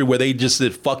country where they just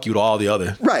said fuck you to all the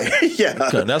other. Right. Yeah.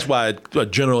 That's why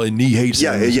General Nee hates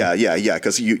him. Yeah.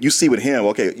 Because you see with him,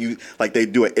 they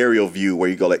do an aerial view where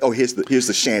you go here's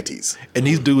the shanties. And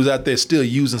these dudes out there still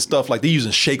using stuff like they're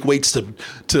using shake weights to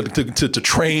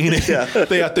train. Yeah.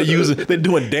 They out there they're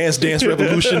doing Dance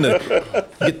Revolution to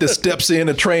get their steps in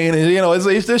and train. And you know,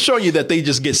 they're showing you that they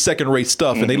just get second rate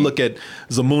stuff and they look at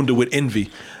Zamunda with envy.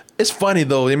 It's funny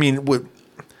though. I mean,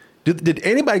 Did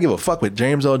anybody give a fuck what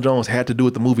James Earl Jones had to do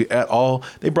with the movie at all?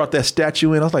 They brought that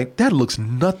statue in. I was like, that looks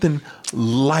nothing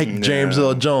like James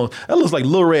Earl Jones. That looks like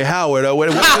Lil Ray Howard. Or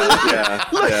whatever. Yeah,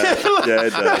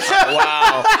 it does.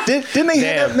 Wow. Didn't they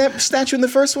have that statue in the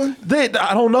first one? I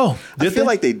don't know. I feel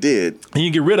like they did. And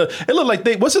you get rid of it. Looked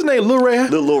like what's his name? Lil Ray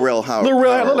Howard. Lil Ray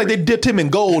Howard. Looked like they dipped him in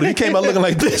gold. He came out looking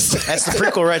like this. That's the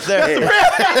prequel right there.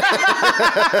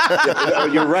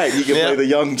 You're right. You can play the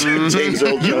young James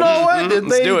Earl Jones. You know what?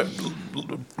 Let's do it.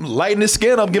 Lighten his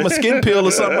skin up, give him a skin pill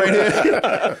or something right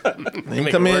here. They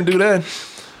come in and do that.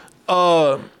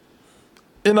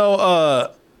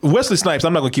 Wesley Snipes,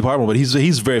 I'm not going to keep harping, but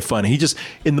he's very funny. He just,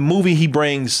 in the movie, he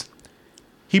brings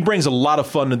a lot of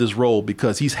fun to this role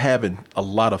because he's having a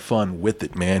lot of fun with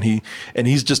it, man.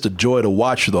 He's just a joy to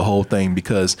watch the whole thing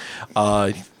because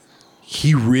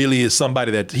he really is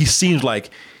somebody that he seems like,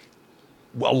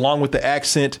 along with the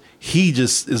accent, he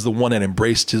just is the one that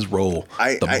embraced his role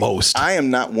the most. I am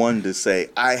not one to say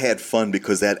I had fun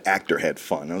because that actor had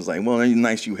fun. I was like, well,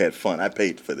 nice you had fun. I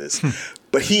paid for this.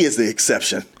 But he is the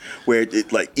exception, where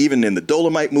even in the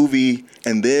Dolomite movie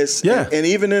and this, and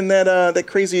even in that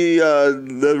crazy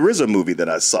the RZA movie that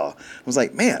I saw, I was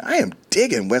like, man, I am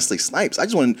digging Wesley Snipes. I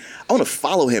want to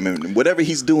follow him in whatever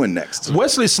he's doing next.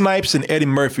 Wesley Snipes and Eddie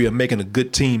Murphy are making a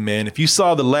good team, man. If you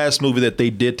saw the last movie that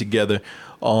they did together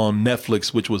on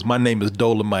Netflix, which was My Name is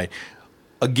Dolomite.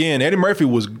 Again, Eddie Murphy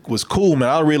was cool, man.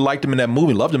 I really liked him in that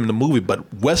movie, loved him in the movie,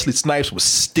 but Wesley Snipes was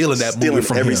stealing that movie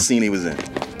from every him. Scene he was in.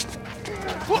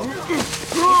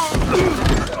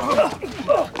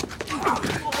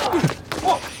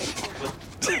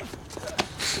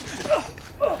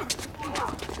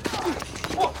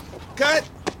 Cut.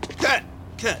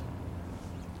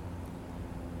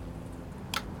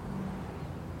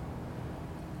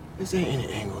 Is there any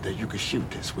angle that you could shoot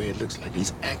this where it looks like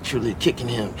he's actually kicking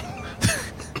him?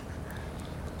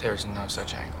 There's no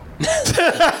such angle.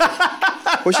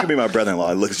 Wish you could be my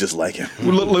brother-in-law. It looks just like him.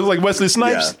 Looks like Wesley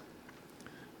Snipes? Yeah.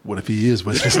 What if he is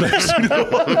Wesley Snipes?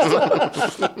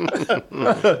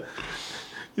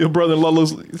 Your brother-in-law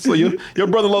looks like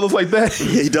that?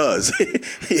 Yeah, he does.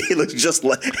 He looks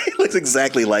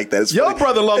exactly like that. It's your funny.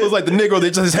 brother-in-law looks like the Negro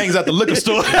that just hangs out the liquor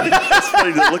store. It's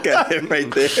funny to look at him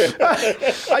right there.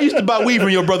 I used to buy weed from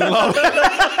your brother-in-law.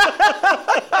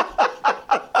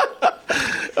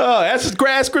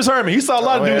 That's Chris Herman. He saw a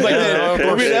lot of dudes like that. We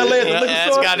were in LA at the liquor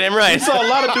That's store. goddamn right. He saw a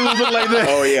lot of dudes look like that.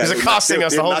 Oh yeah, He's accosting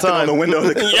us the whole time. On the window of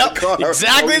the car.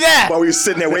 Exactly that. While we were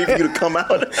sitting there waiting for you to come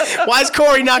out. Why is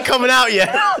Corey not coming out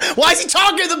yet? Why is he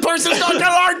talking to the person who's knocking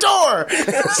on our door?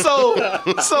 So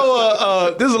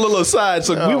this is a little aside.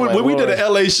 So when we did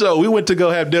an LA show, we went to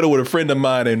go have dinner with a friend of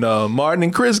mine, and Martin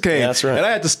and Chris came. That's right. And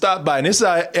I had to stop by, and this is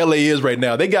how LA is right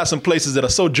now. They got some places that are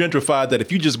so gentrified that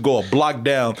if you just go a block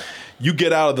down, you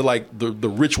get out of the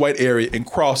rich white area and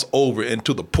cross over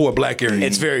into the poor black area.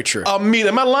 It's very true. I mean,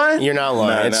 am I lying? You're not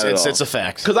lying. Nah, It's a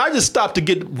fact. Because I just stopped to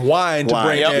get wine to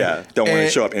bring in. Yeah, don't want to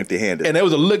show up empty-handed. And there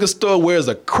was a liquor store where there's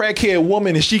a crackhead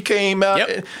woman, and she came out,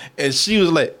 and she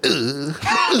was like, she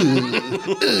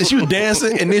was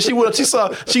dancing, and then she was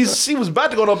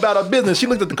about to go about her business. She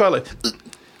looked at the car like,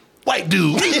 white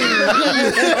dude.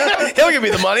 He'll give me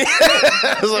the money.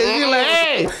 I was like,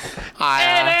 hey.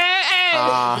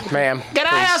 ma'am. Can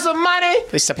I have some money?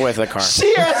 Please step away from the car.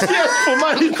 She asked for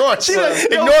money. She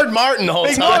ignored Martin the whole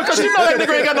time. Because you know that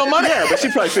nigga ain't got no money. Yeah, but she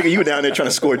probably figured you were down there trying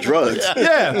to score drugs.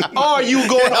 Yeah. Or you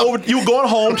going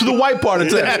home to the white part of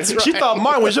town. That's right. She thought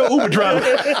Martin was your Uber driver.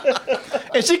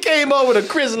 And she came over to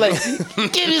Chris like,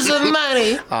 Give me some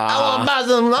money. I want to buy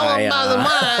some wine.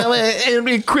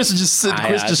 and Chris is just sitting.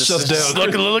 Chris just shuts down.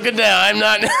 Just looking down. I'm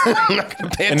not gonna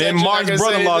pay attention. And then Martin's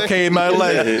brother-in-law came out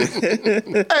like,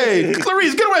 hey,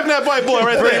 Clarice, get away from that white boy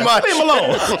right there. Pretty much. Leave him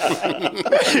alone.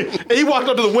 And he walked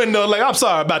up to the window like, I'm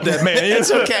sorry about that, man.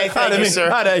 It's okay. Thank you,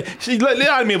 sir. I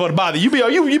didn't mean to bother you.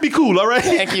 You be cool, all right?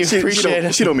 Thank you. Appreciate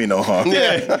it. She don't mean no harm.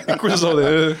 Yeah. And Chris is over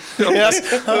there. Yes.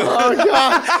 Oh,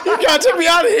 God. You got to take me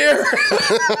out of here.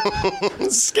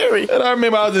 It's scary. And I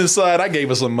remember I was inside. I gave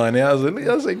her some money. I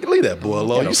was like, leave that boy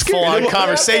alone. You scared full-on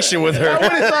conversation with her. I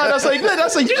went inside. I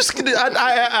was like, you just.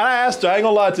 I asked her. I ain't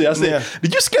gonna lie to you. I said,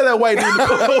 did you scare that white dude to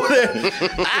come over there?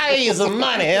 I need some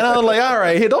money. And I was like, all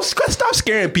right, here, don't stop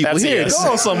scaring people. That's Here, yes.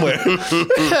 go on somewhere.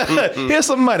 Here's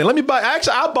some money. Let me buy.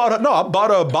 Actually, I bought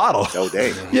her a bottle. Oh,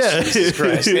 dang. Yeah. Jesus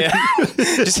Christ. Yeah.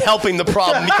 Just helping the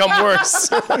problem become worse.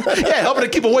 Yeah, helping to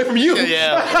keep away from you.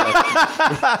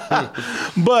 Yeah.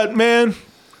 But man,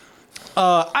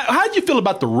 how did you feel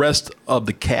about the rest of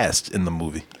the cast in the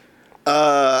movie?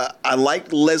 I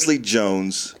liked Leslie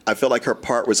Jones. I felt like her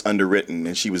part was underwritten,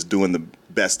 and she was doing the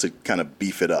best to kind of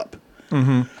beef it up.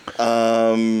 Mm-hmm.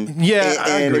 I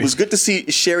agree. It was good to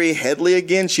see Sherry Headley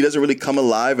again. She doesn't really come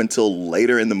alive until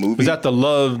later in the movie. Is that the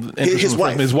love? His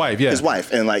wife. His wife, yeah. His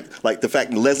wife. And like the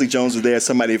fact that Leslie Jones was there,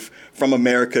 somebody from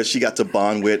America she got to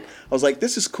bond with. I was like,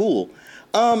 this is cool.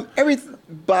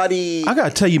 Everybody. I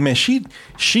gotta tell you, man, she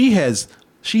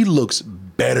looks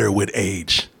better with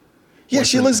age. Yeah,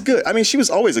 she looks good. I mean, she was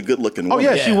always a good-looking woman. Oh,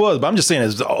 yeah, she was. But I'm just saying,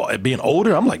 as being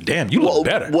older, I'm like, damn, you look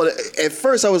better. Well, at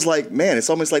first I was like, man, it's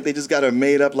almost like they just got her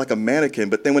made up like a mannequin.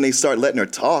 But then when they start letting her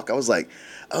talk, I was like,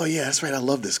 oh, yeah, that's right. I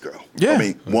love this girl. Yeah. I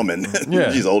mean, woman.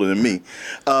 Yeah. She's older than me.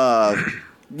 No,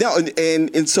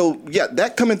 and so, yeah,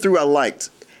 that coming through I liked.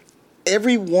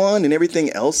 Everyone and everything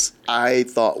else I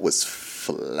thought was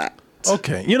flat.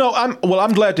 Okay. You know,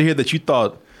 I'm glad to hear that you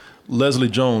thought Leslie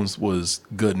Jones was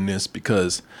good in this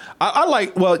because I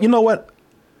like, well, you know what?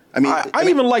 I mean, I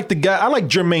even like the guy. I like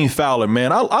Jermaine Fowler,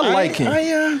 man. I like him.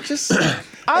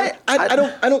 I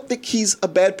don't think he's a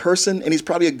bad person, and he's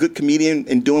probably a good comedian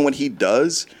in doing what he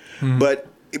does. Mm-hmm. But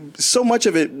so much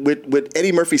of it with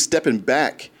Eddie Murphy stepping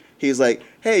back, he's like,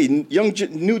 hey,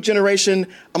 new generation,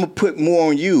 I'm gonna put more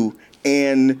on you.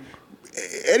 And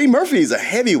Eddie Murphy is a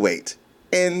heavyweight,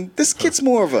 and this kid's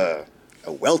more of a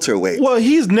welterweight. Well,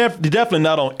 he's definitely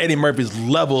not on Eddie Murphy's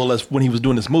level as when he was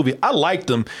doing this movie. I liked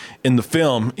him in the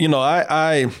film. You know,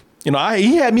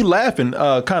 he had me laughing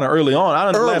kind of early on.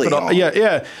 I didn't laugh at all.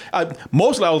 Yeah.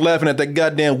 Mostly I was laughing at that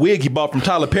goddamn wig he bought from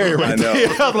Tyler Perry right there.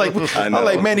 I was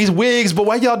like, man, these wigs, but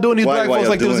why y'all doing these black folks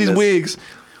like these wigs?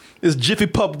 This Jiffy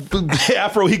Pup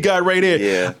afro he got right there.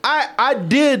 Yeah. I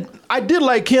did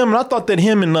like him, and I thought that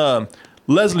him and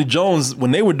Leslie Jones,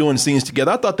 when they were doing scenes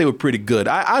together, I thought they were pretty good.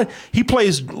 He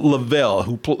plays Lavelle,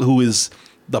 who is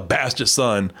the bastard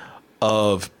son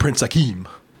of Prince Hakeem.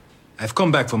 I've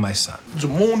come back for my son.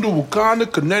 Zamunda,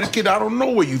 Wakanda, Connecticut, I don't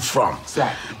know where you from.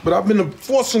 Exactly. But I've been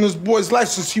enforcing this boy's life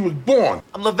since he was born.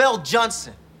 I'm Lavelle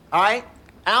Johnson, all right?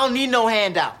 I don't need no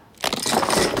handout.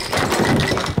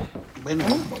 Well,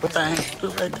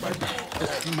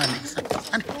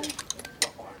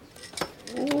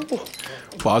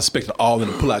 I was expecting all of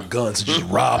them to pull out guns and just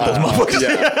rob those motherfuckers.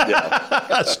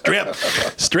 Yeah.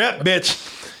 Strap, bitch.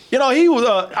 You know, he was.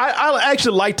 I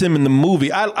actually liked him in the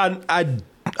movie. I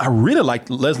really liked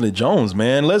Leslie Jones,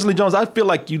 man. Leslie Jones, I feel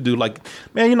like you do. Like,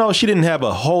 man, you know, she didn't have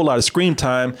a whole lot of screen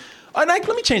time. And let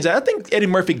me change that. I think Eddie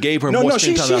Murphy gave her more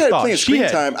screen time than I thought. She had plenty of screen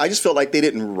time. I just felt like they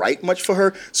didn't write much for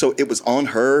her, so it was on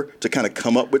her to kind of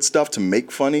come up with stuff to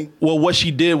make funny. Well, what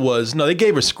she did was, they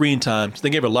gave her screen time. They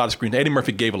gave her a lot of screen time. Eddie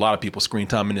Murphy gave a lot of people screen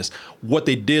time in this. What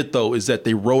they did, though, is that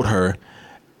they wrote her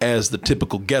as the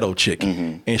typical ghetto chick.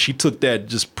 Mm-hmm. And she took that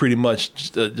just pretty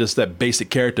much, just that basic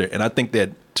character. And I think that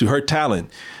to her talent,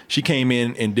 she came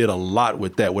in and did a lot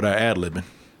with that, with her ad-libbing.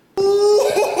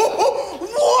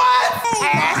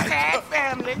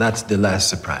 That's the last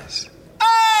surprise.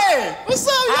 Hey, what's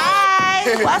up, y'all?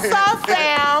 Hey, what's up,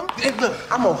 Sam? Hey, look,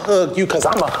 I'm gonna hug you because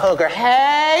I'm a hugger.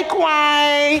 Hey,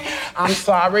 Quine. I'm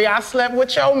sorry I slept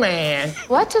with your man.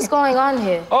 What is going on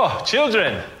here? Oh,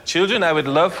 children. Children, I would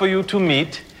love for you to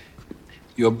meet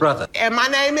your brother. And my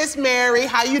name is Mary.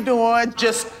 How you doing?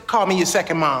 Just call me your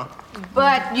second mom.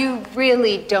 But you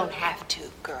really don't have to,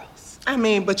 girls. I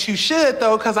mean, but you should,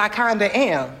 though, because I kind of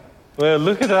am. Well,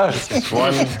 look at us. It's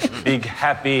one big,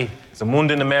 happy,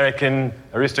 Zamundan American,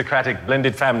 aristocratic,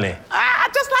 blended family.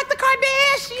 Just like the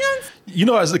Kardashians. You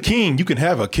know, as the king, you can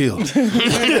have her killed. you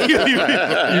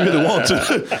really want to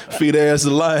feed her ass to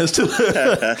the lions too.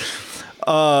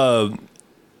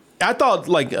 I thought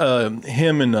like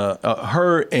him and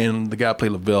her and the guy who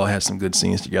played Lavelle had some good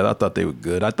scenes together. I thought they were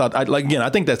good. I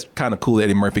think that's kind of cool that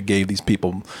Eddie Murphy gave these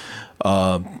people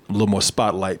a little more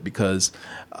spotlight because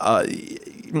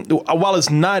while it's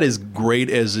not as great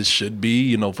as it should be,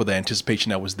 you know, for the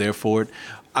anticipation that was there for it,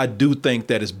 I do think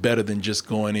that it's better than just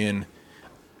going in.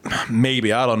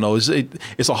 Maybe, I don't know.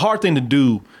 It's a hard thing to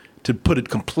do, to put it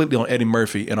completely on Eddie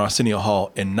Murphy and Arsenio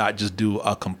Hall and not just do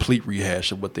a complete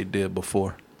rehash of what they did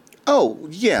before. Oh,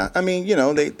 yeah. I mean, you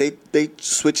know, they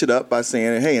switch it up by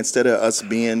saying, hey, instead of us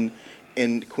being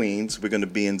in Queens, we're going to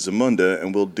be in Zamunda,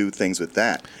 and we'll do things with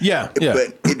that. Yeah.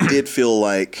 But it did feel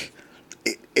like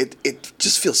it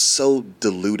just feels so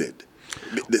diluted.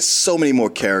 There's so many more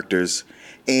characters,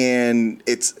 and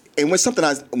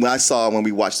when I saw when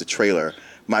we watched the trailer,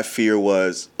 my fear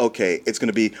was, okay, it's going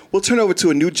to be, we'll turn over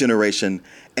to a new generation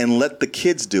and let the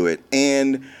kids do it.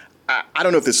 And I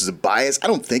don't know if this is a bias. I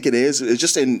don't think it is. It's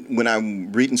just when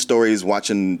I'm reading stories,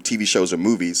 watching TV shows or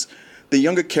movies, the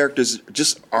younger characters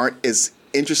just aren't as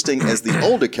interesting as the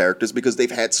older characters because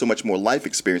they've had so much more life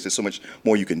experience. There's so much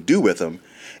more you can do with them.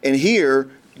 And here,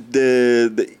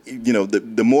 the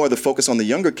more the focus on the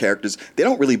younger characters, they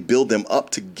don't really build them up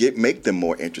to make them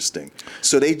more interesting.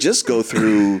 So they just go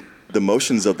through the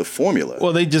motions of the formula.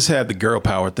 Well, they just had the girl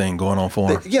power thing going on for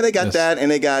them. They got that,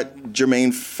 and they got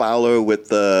Jermaine Fowler with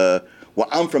the, well,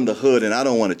 I'm from the hood and I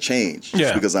don't want to change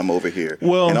just because I'm over here.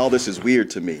 Well, and all this is weird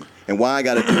to me. And why I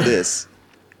got to do this.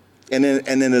 And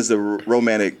then there's the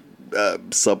romantic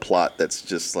subplot that's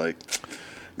just like,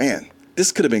 man,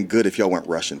 this could have been good if y'all weren't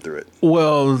rushing through it.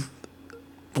 Well,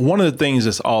 one of the things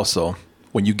is also,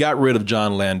 when you got rid of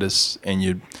John Landis and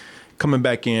you're coming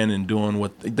back in and doing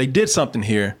what, they did something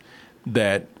here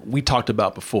that we talked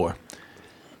about before.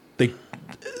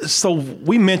 So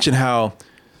we mentioned how,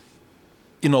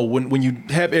 you know, when you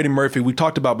have Eddie Murphy, we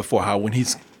talked about before how when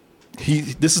this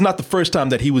is not the first time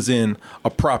that he was in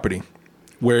a property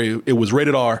where it was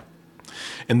rated R,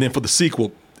 and then for the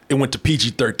sequel, it went to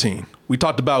PG-13. We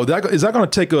talked about, is that going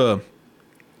to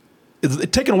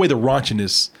taking away the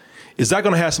raunchiness, is that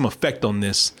going to have some effect on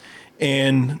this?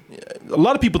 And a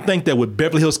lot of people think that with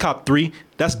Beverly Hills Cop 3,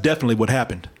 that's definitely what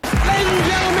happened. Ladies and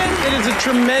gentlemen, it is a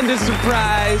tremendous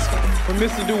surprise for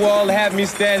Mr. Duvall to have me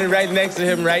standing right next to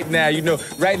him right now. You know,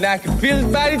 right now I can feel his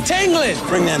body tingling.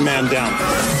 Bring that man down.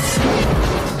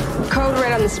 Code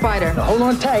red on the spider. Now hold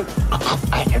on tight.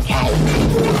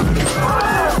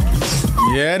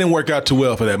 Yeah, it didn't work out too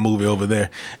well for that movie over there.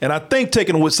 And I think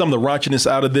taking away some of the raunchiness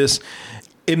out of this,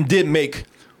 it did make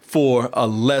for a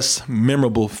less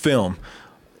memorable film.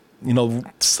 You know,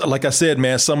 like I said,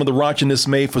 man, some of the raunchiness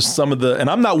made for some of the, and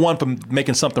I'm not one for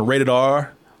making something rated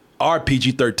R or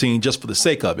PG-13 just for the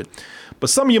sake of it. But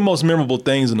some of your most memorable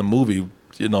things in the movie,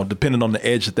 you know, depending on the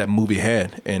edge that movie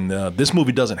had. And this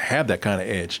movie doesn't have that kind of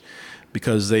edge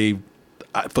because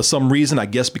for some reason, I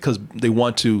guess because they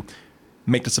want to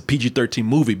make this a PG-13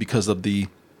 movie because of the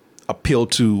appeal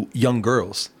to young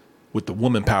girls with the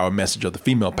woman power message or the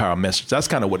female power message. That's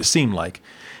kind of what it seemed like.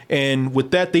 And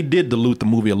with that, they did dilute the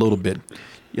movie a little bit.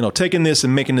 You know, taking this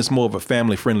and making this more of a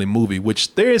family-friendly movie,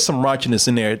 which there is some raunchiness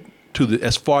in there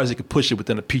as far as it could push it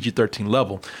within a PG-13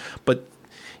 level. But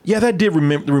yeah, that did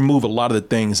remove a lot of the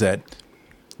things that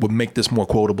would make this more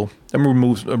quotable. And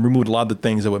removed a lot of the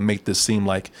things that would make this seem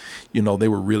like, you know, they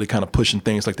were really kind of pushing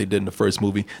things like they did in the first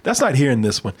movie. That's not here in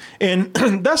this one. And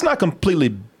that's not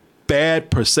completely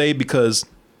bad per se because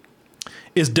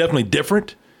it's definitely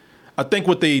different. I think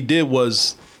what they did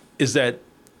is that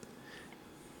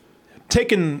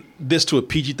taking this to a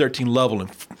PG-13 level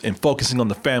and focusing on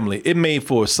the family, it made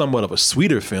for somewhat of a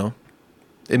sweeter film.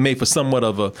 It made for somewhat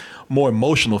of a more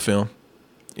emotional film.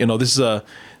 You know, this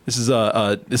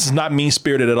is not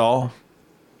mean-spirited at all.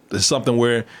 This is something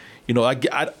where, you know, I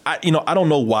don't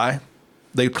know why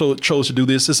they chose to do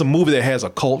this. It's a movie that has a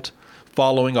cult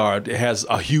following, or it has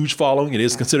a huge following. It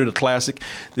is considered a classic.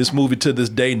 This movie to this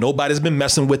day, nobody's been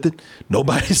messing with it.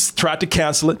 Nobody's tried to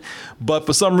cancel it. But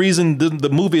for some reason, the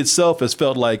movie itself has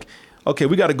felt like, okay,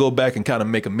 we got to go back and kind of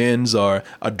make amends or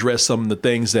address some of the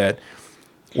things that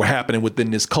were happening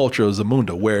within this culture of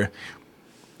Zamunda, where,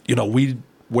 you know,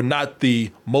 we're not the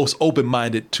most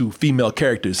open-minded to female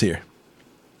characters here.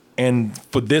 And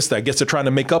for this, I guess they're trying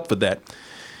to make up for that.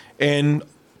 And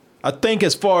I think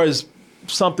as far as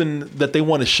something that they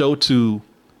want to show to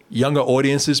younger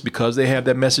audiences because they have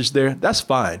that message there, that's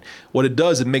fine. What it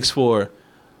does, it makes for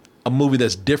a movie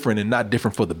that's different and not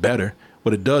different for the better.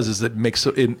 What it does is it makes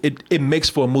for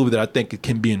a movie that I think it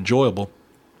can be enjoyable,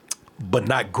 but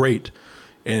not great,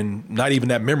 and not even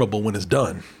that memorable when it's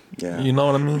done. Yeah. You know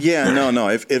what I mean? Yeah, no.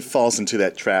 It falls into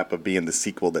that trap of being the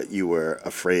sequel that you were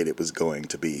afraid it was going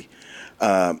to be.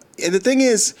 And the thing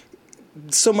is,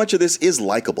 so much of this is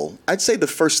likable. I'd say the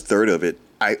first third of it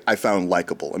I found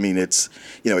likable. I mean, it's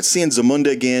seeing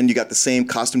Zamunda again. You got the same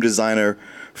costume designer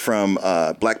from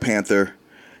Black Panther.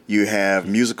 You have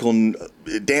musical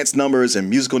dance numbers and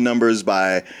musical numbers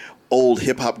by old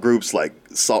hip hop groups like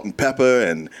Salt and Pepper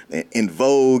and In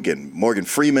Vogue and Morgan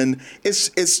Freeman. It's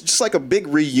just like a big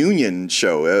reunion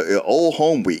show, old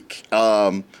home week.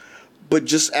 But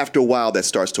just after a while, that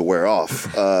starts to wear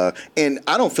off. And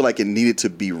I don't feel like it needed to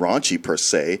be raunchy per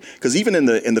se, because even in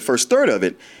the first third of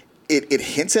it, it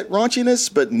hints at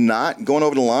raunchiness, but not going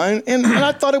over the line. And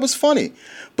I thought it was funny.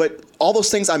 But all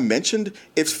those things I mentioned,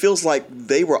 it feels like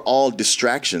they were all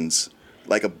distractions,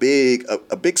 like a big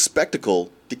spectacle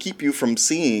to keep you from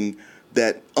seeing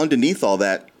that underneath all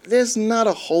that, there's not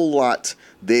a whole lot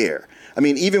there. I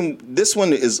mean, even this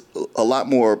one is a lot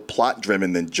more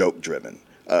plot-driven than joke-driven.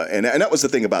 And that was the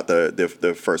thing about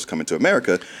the first Coming to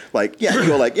America. Like, yeah, you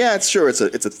go like, yeah, it's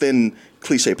a thin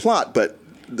cliche plot, but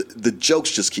the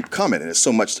jokes just keep coming, and it's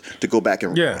so much to go back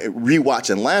and rewatch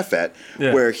and laugh at.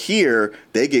 Yeah. Where here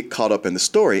they get caught up in the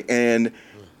story, and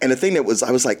the thing I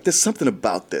was like, there's something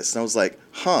about this, and I was like,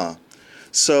 huh.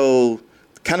 So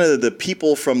kind of the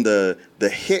people from the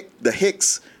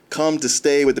Hicks come to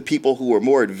stay with the people who are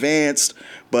more advanced,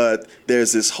 but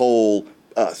there's this whole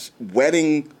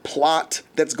wedding plot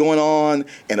that's going on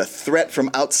and a threat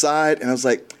from outside. And I was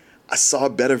like, I saw a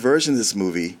better version of this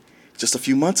movie just a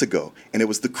few months ago, and it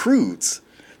was The Croods.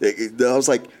 I was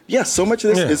like, yeah, so much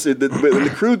of this is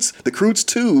the Croods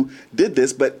 2 did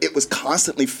this, but it was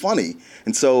constantly funny,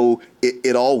 and so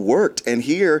it all worked. And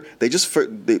here they just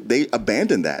they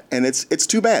abandoned that, and it's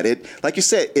too bad. It, like you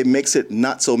said, it makes it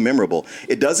not so memorable.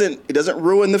 It doesn't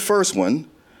ruin the first one.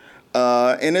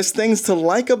 And there's things to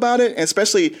like about it, and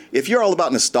especially if you're all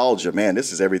about nostalgia, man,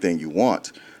 this is everything you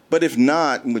want. But if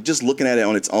not, just looking at it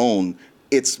on its own,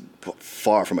 it's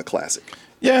far from a classic.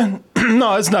 Yeah,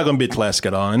 no, it's not going to be a classic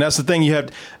at all, and that's the thing you have.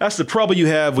 That's the trouble you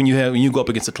have when you go up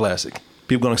against a classic.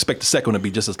 People are going to expect the second one to be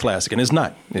just as classic, and it's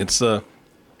not. It's I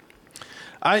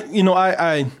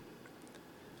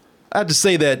have to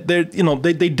say that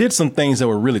they did some things that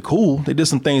were really cool. They did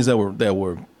some things that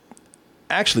were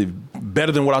actually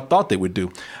better than what I thought they would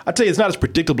do. I tell you, it's not as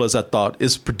predictable as I thought.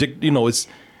 It's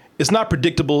not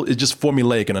predictable. It's just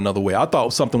formulaic in another way. I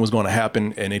thought something was going to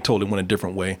happen, and they totally went a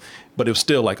different way. But it was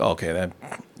still like, okay,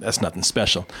 that's nothing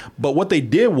special. But what they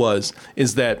did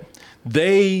is that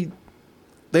they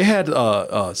had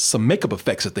some makeup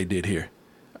effects that they did here.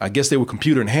 I guess they were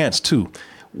computer enhanced too,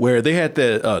 where they had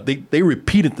they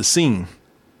repeated the scene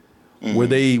where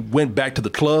they went back to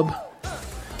the club.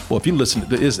 Well, if you listen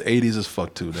to it's 80s as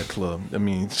fuck too, that club. I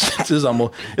mean, it's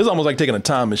almost like taking a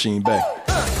time machine back.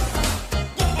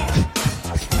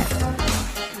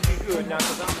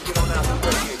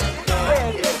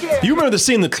 You remember the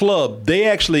scene in the club? They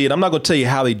actually, and I'm not going to tell you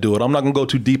how they do it. I'm not going to go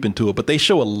too deep into it, but they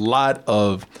show a lot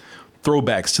of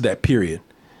throwbacks to that period.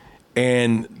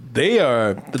 And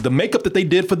the makeup that they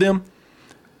did for them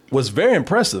was very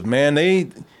impressive, man.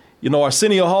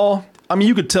 Arsenio Hall, I mean,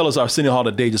 you could tell it's Arsenio Hall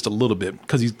today just a little bit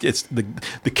because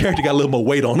the character got a little more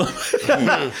weight on him.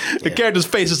 The character's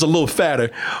face is a little fatter.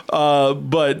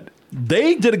 But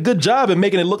they did a good job at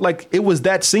making it look like it was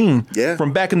that scene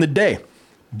from back in the day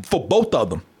for both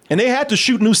of them. And they had to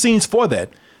shoot new scenes for that.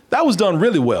 That was done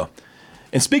really well.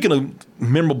 And speaking of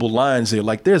memorable lines here,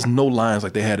 like there's no lines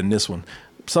like they had in this one.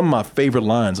 Some of my favorite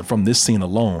lines are from this scene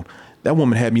alone. That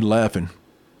woman had me laughing.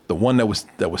 The one that was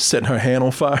setting her hand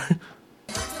on fire.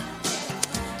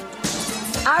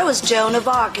 I was Joan of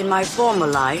Arc in my former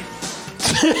life.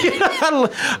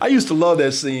 I used to love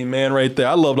that scene, man, right there.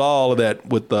 I loved all of that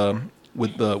with the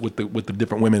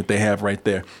different women that they have right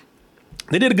there.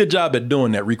 They did a good job at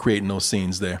doing that, recreating those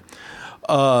scenes there.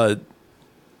 But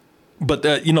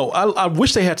I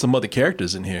wish they had some other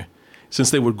characters in here,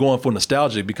 since they were going for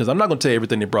nostalgia. Because I'm not going to tell you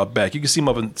everything they brought back. You can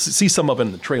see some of it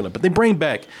in the trailer, but they bring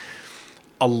back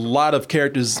a lot of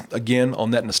characters again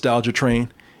on that nostalgia train.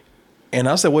 And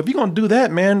I said, well, if you're going to do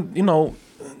that, man,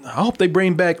 I hope they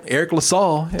bring back Eric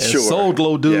LaSalle as Soul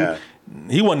Glow dude. Yeah.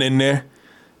 He wasn't in there.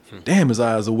 Damn, his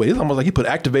eyes away. It's almost like he put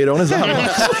activator on his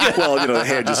eye. Well, the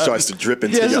hair just starts to drip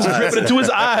into his eyes. Yeah, dripping into his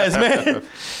eyes, man.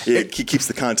 Yeah, he keeps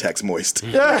the contacts moist. 2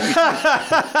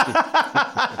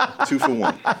 for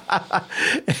 1.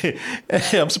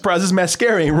 I'm surprised his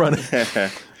mascara ain't running.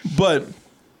 But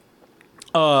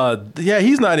Yeah,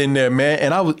 he's not in there, man.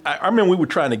 And I remember we were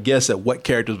trying to guess at what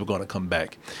characters were going to come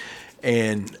back,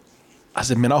 and I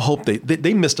said, man, I hope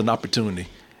they missed an opportunity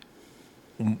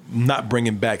not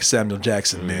bringing back Samuel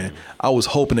Jackson, man. I was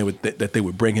hoping that they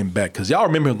would bring him back because y'all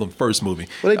remember him from the first movie.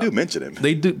 Well, they do mention him.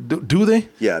 They do they?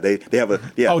 Yeah, they have a.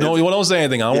 Yeah. Oh no, don't say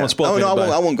anything. I don't want to spoil. No,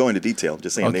 I won't go into detail. I'm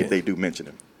just saying they do mention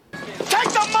him. Take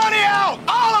the money out,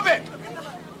 all of it.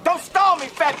 Don't stall me,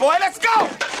 fat boy. Let's go.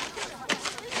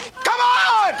 Come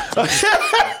on!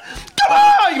 Come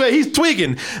on, man, he's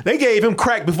tweaking. They gave him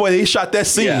crack before they shot that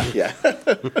scene. Yeah.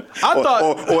 I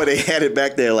thought, or they had it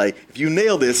back there like, if you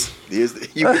nail this, you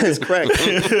get this crack.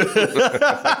 Come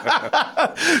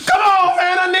on,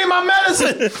 man, I need my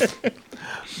medicine.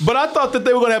 But I thought that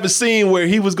they were going to have a scene where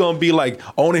he was going to be like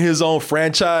owning his own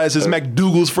franchise, his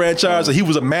McDougal's franchise, or he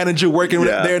was a manager working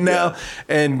there now.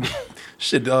 And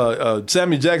shit,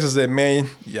 Samuel Jackson said, man,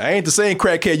 I ain't the same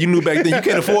crackhead you knew back then. You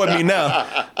can't afford me now.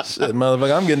 Shit,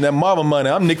 motherfucker, I'm getting that Marvel money.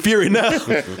 I'm Nick Fury now.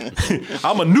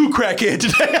 I'm a new crackhead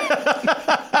today.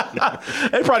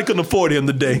 They probably couldn't afford him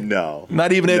today. No.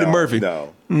 Not even Eddie Murphy.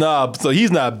 No. Nah, so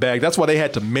he's not back. That's why they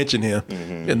had to mention him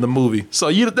in the movie. So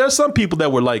there's some people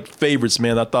that were like favorites,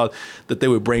 man. I thought that they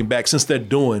would bring back since they're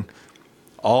doing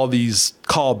all these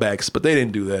callbacks, but they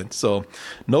didn't do that. So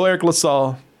no Eric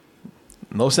LaSalle,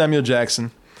 no Samuel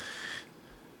Jackson,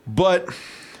 but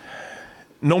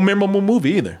no memorable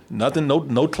movie either. Nothing,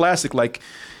 no classic like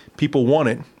people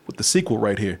wanted with the sequel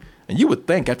right here. And you would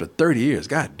think after 30 years,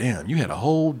 god damn, you had a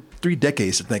whole 3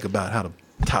 decades to think about how to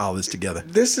tie all this together.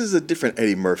 This is a different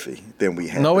Eddie Murphy than we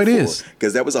had before. It is.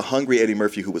 Because that was a hungry Eddie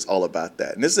Murphy who was all about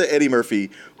that. And this is an Eddie Murphy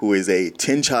who is a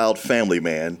 10-child family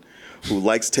man who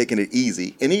likes taking it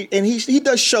easy. And he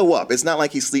does show up. It's not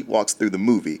like he sleepwalks through the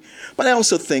movie. But I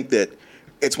also think that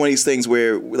it's one of these things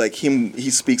where like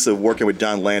he speaks of working with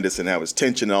John Landis and how his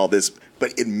tension and all this,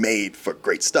 but it made for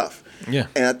great stuff. Yeah.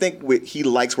 And I think he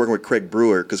likes working with Craig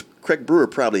Brewer because Craig Brewer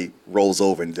probably rolls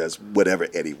over and does whatever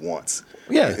Eddie wants.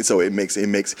 Yeah. And so it makes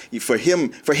for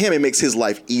him it makes his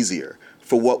life easier.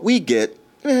 For what we get,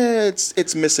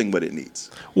 it's missing what it needs.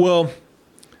 Well,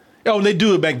 when they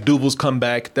do it back, McDougal's come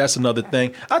back. That's another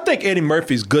thing. I think Eddie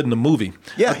Murphy's good in the movie.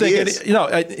 Yeah, I think he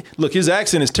is. Look, his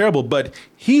accent is terrible, but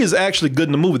he is actually good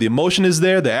in the movie. The emotion is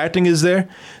there. The acting is there.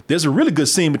 There's a really good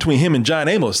scene between him and John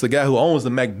Amos, the guy who owns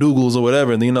the McDougal's or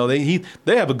whatever. And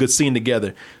they have a good scene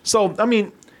together. So I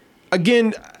mean,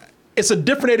 again, it's a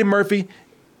different Eddie Murphy.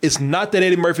 It's not that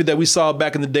Eddie Murphy that we saw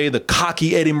back in the day, the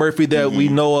cocky Eddie Murphy that we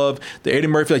know of, the Eddie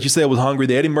Murphy, like you said, was hungry,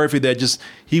 the Eddie Murphy that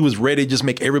he was ready to just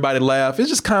make everybody laugh. It's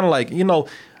just kind of like,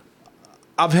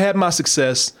 I've had my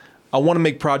success. I want to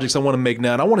make projects I want to make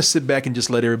now, and I want to sit back and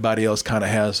just let everybody else kind of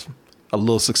have a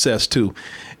little success too.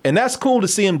 And that's cool to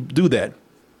see him do that.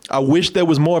 I wish there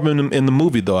was more of him in the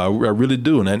movie, though. I really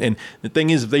do. And the thing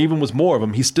is, if there even was more of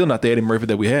him, he's still not the Eddie Murphy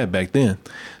that we had back then.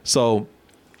 So,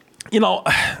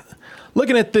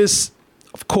 looking at this,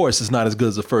 of course, it's not as good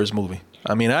as the first movie.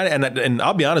 I mean, and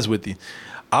I'll be honest with you,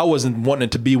 I wasn't wanting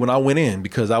it to be when I went in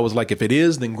because I was like, if it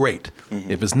is, then great.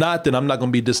 If it's not, then I'm not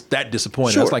going to be that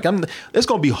disappointed. Sure. I was like, it's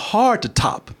going to be hard to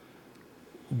top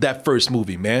that first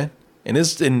movie, man. And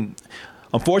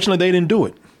unfortunately, they didn't do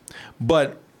it.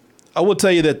 But I will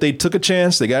tell you that they took a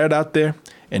chance, they got it out there,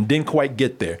 and didn't quite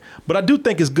get there. But I do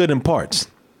think it's good in parts.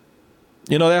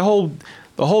 The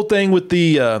whole thing with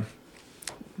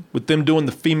with them doing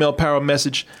the female power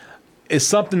message is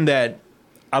something that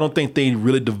I don't think they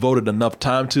really devoted enough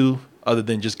time to other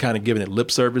than just kind of giving it lip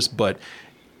service. But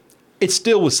it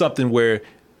still was something where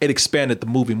it expanded the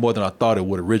movie more than I thought it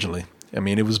would originally. I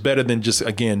mean, it was better than just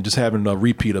having a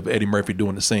repeat of Eddie Murphy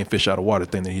doing the same fish out of water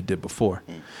thing that he did before.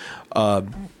 I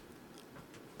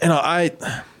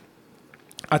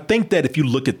think that if you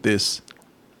look at this,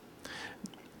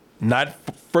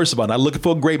 first of all, not looking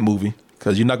for a great movie,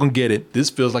 because you're not going to get it.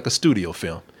 This feels like a studio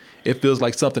film. It feels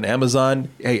like something Amazon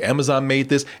made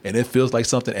this, and it feels like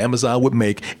something Amazon would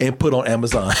make and put on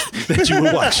Amazon that you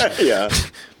would watch. Yeah.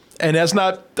 And that's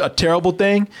not a terrible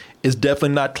thing. It's definitely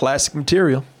not classic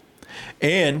material.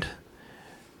 And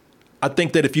I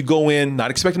think that if you go in not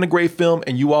expecting a great film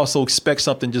and you also expect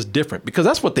something just different, because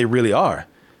that's what they really are.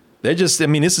 They're just,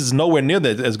 this is nowhere near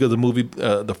as good as the movie,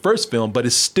 the first film, but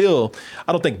it's still,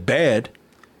 I don't think, bad.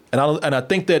 And I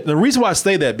think that the reason why I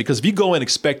say that, because if you go in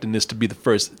expecting this to be the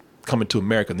first coming to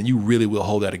America, then you really will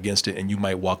hold that against it, and you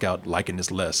might walk out liking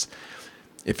this less.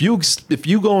 If you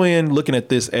go in looking at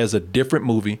this as a different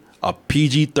movie, a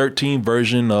PG-13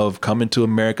 version of Coming to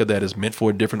America that is meant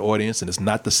for a different audience and it's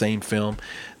not the same film,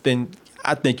 then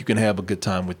I think you can have a good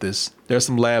time with this. There's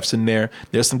some laughs in there.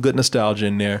 There's some good nostalgia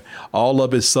in there. All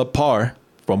of it's subpar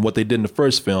from what they did in the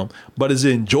first film. But is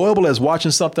it enjoyable as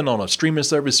watching something on a streaming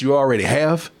service you already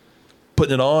have,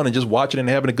 putting it on and just watching it and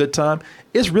having a good time?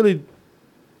 It's really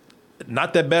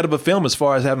not that bad of a film as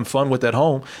far as having fun with at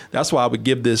home. That's why I would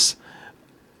give this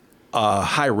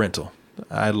high rental.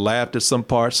 I laughed at some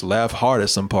parts, laughed hard at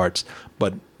some parts,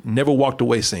 but never walked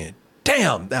away saying,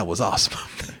 damn, that was awesome.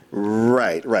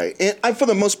 Right. And for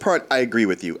the most part, I agree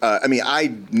with you. I mean,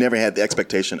 I never had the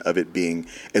expectation of it being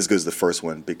as good as the first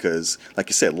one because, like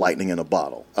you said, lightning in a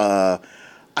bottle. I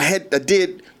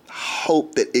did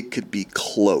hope that it could be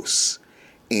close.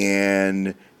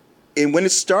 And when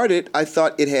it started, I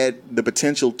thought it had the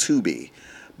potential to be.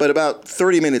 But about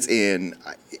 30 minutes in,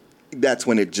 that's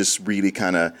when it just really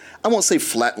kind of, I won't say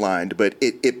flatlined, but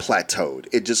it plateaued.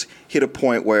 It just hit a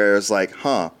point where it's like,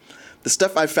 the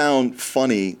stuff I found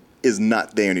funny is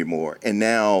not there anymore. And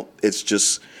now it's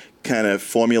just kind of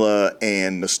formula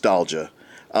and nostalgia,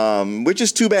 which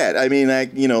is too bad. I mean,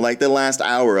 like the last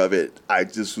hour of it, I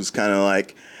just was kind of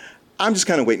like, I'm just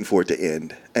kind of waiting for it to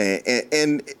end.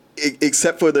 And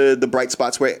except for the bright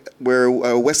spots where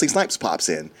Wesley Snipes pops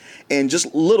in and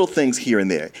just little things here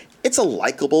and there. It's a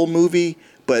likable movie,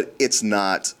 but it's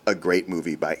not a great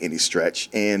movie by any stretch,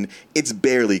 and it's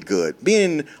barely good.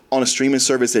 Being on a streaming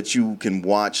service that you can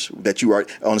watch, that you are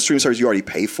on a streaming service you already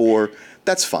pay for,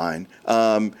 that's fine.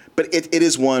 But it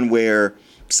is one where,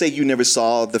 say you never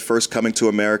saw the first Coming to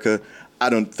America,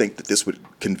 I don't think that this would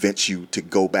convince you to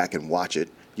go back and watch it.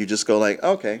 You just go like,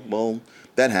 okay, well,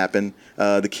 that happened.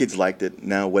 The kids liked it.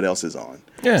 Now what else is on?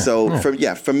 Yeah. So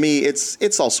for me,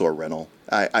 it's also a rental.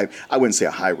 I wouldn't say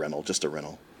a high rental, just a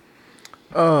rental.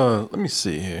 Let me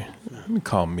see here. Let me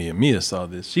call Mia. Mia saw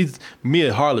this.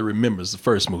 Mia hardly remembers the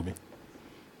first movie.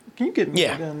 Can you get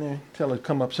Mia down there? Tell her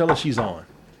come up. Tell her she's on.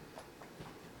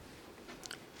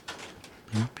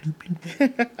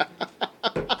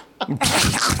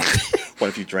 What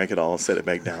if you drank it all and set it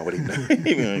back down? What do you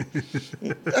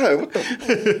what the?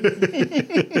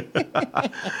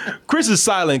 Chris is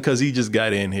silent because he just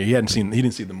got in here. He didn't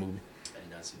see the movie.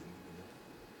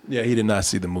 Yeah, he did not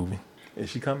see the movie. Is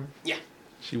she coming? Yeah.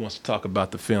 She wants to talk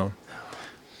about the film.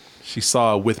 She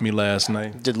saw it with me last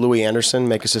night. Did Louis Anderson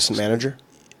make assistant manager?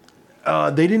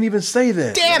 They didn't even say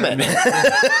that. Damn it!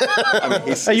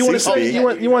 Hey, you want to say?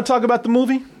 You want to talk about the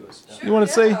movie? Sure, you want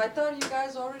to say? I thought you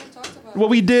guys already talked about it. Well,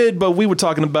 we did, but we were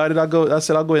talking about it. I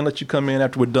said I'll go ahead and let you come in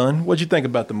after we're done. What'd you think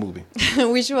about the movie?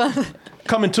 Which one?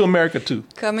 Coming to America 2.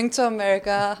 Coming to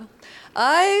America.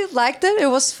 I liked it. It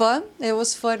was fun. It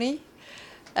was funny.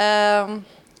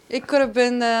 It could have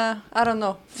been, I don't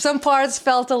know. Some parts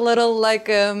felt a little like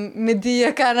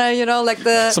Medea kind of, like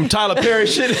the... Some Tyler Perry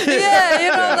shit.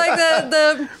 Yeah, like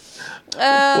the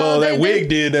well, that wig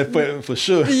did that for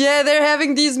sure. Yeah, they're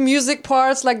having these music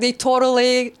parts, like they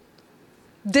totally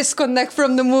disconnect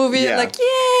from the movie. Yeah. Like,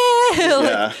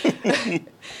 yeah.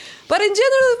 But in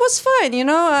general, it was fine,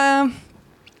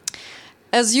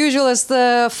 as usual, it's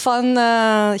the fun,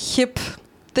 hip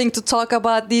thing to talk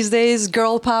about these days,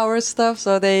 girl power stuff.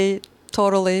 So they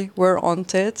totally were on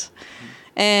it.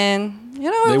 And, it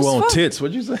they was were on fun. tits.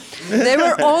 What'd you say? They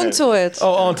were onto it.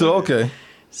 Oh, onto it. Okay.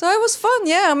 So it was fun,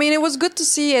 yeah. I mean, it was good to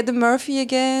see Eddie Murphy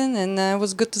again, and it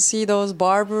was good to see those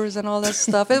barbers and all that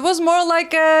stuff. It was more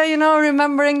like,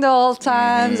 remembering the old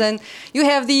times, and you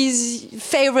have these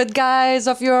favorite guys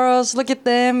of yours. Look at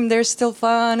them; they're still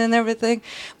fun and everything.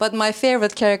 But my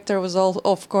favorite character was,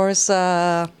 of course,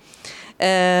 Wesley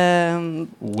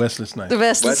Snipes.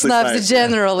 Wesley Snipes, the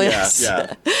general. Yes.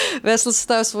 Yeah. Wesley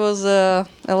Snipes was a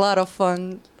lot of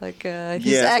fun. Like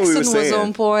his accent was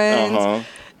on point. Uh-huh.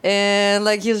 And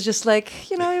he was just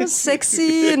he was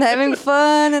sexy and having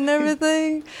fun and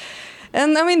everything.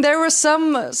 And I mean, there were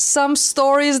some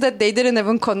stories that they didn't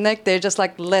even connect. They just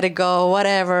let it go,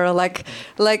 whatever.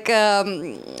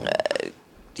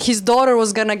 His daughter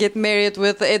was gonna get married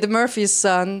with Eddie Murphy's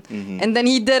son, and then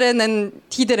he didn't, and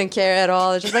he didn't care at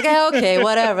all. It's just okay,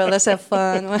 whatever, let's have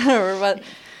fun, whatever. But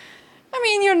I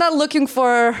mean, you're not looking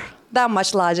for that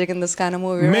much logic in this kind of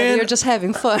movie, right? Man, You're just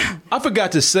having fun. I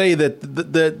forgot to say that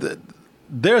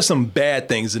there are some bad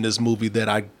things in this movie that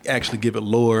I actually give it a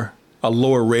lower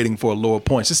rating for a lower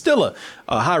points. It's still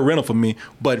a high rental for me,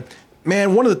 but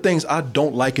man, one of the things I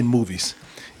don't like in movies,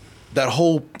 that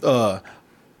whole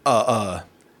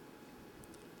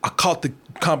I caught the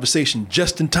conversation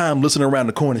just in time listening around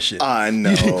the corner shit. I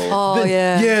know.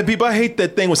 Yeah, people, I hate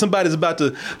that thing when somebody's about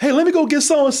to, hey, let me go get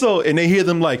so-and-so. And they hear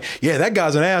them like, yeah, that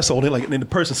guy's an asshole. And then the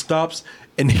person stops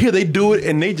and here they do it.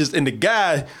 And and the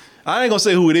guy, I ain't gonna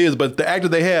say who it is, but the actor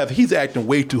they have, he's acting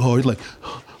way too hard. He's like,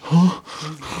 huh?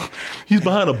 He's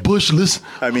behind a bush. Listen.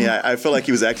 I mean, I feel like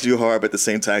he was acting too hard, but at the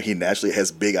same time, he naturally has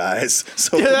big eyes.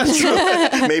 So Yeah, that's true.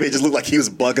 maybe it just looked like he was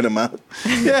bugging him out.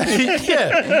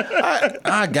 Yeah.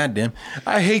 Goddamn.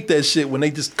 I hate that shit when they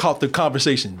just caught the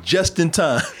conversation just in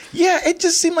time. Yeah, it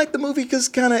just seemed like the movie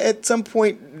just kind of at some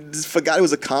point just forgot it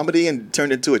was a comedy and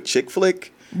turned into a chick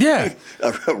flick. Yeah.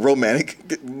 A romantic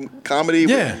comedy.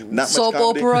 Yeah. With not Soap much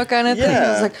comedy. opera kind of thing.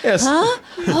 I was like, huh?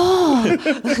 Oh.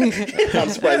 I'm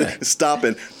surprised. Stop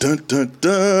and dun dun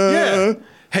dun. Yeah.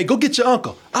 Hey, go get your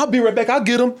uncle. I'll be right back. I'll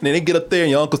get him. And then they get up there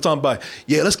and your uncle's talking about,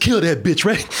 yeah, let's kill that bitch,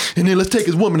 right? And then let's take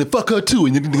his woman and fuck her too.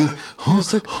 And you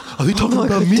huh? Are they talking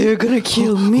about me? They're gonna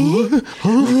kill me?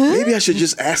 Maybe I should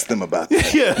just ask them about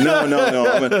that. Yeah. No.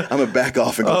 I'm gonna back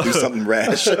off and go do something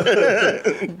rash. Yeah,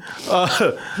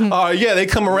 they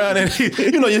come around and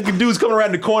your dude's coming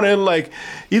around the corner and like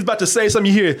he's about to say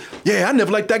something. You hear, yeah, I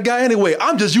never liked that guy anyway.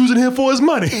 I'm just using him for his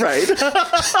money. Right.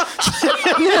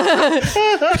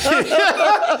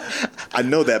 I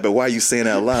know that, but why are you saying it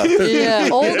out loud? Yeah,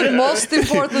 all the most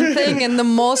important thing and the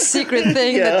most secret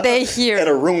thing that they hear. In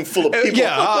a room full of people.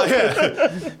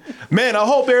 Yeah. Man, I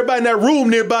hope everybody in that room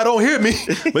nearby don't hear me.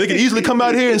 But they can easily come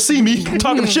out here and see me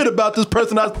talking shit about this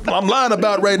person I'm lying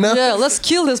about right now. Yeah, let's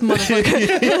kill this motherfucker.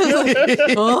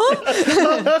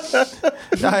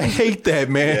 I hate that,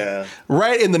 man. Yeah.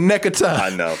 Right in the neck of time.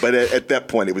 I know, but at that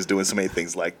point, it was doing so many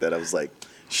things like that. I was like,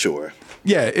 sure.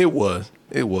 Yeah, it was.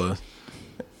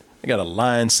 They got a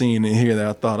lion scene in here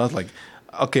that I was like,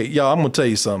 okay, y'all, I'm going to tell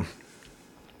you something.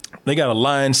 They got a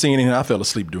lion scene in here. I fell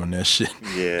asleep doing that shit.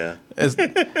 Yeah.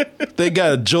 They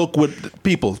got a joke with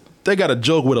people. They got a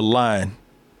joke with a lion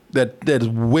that is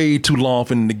way too long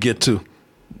for them to get to.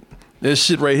 This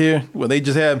shit right here, where they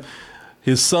just have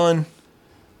his son,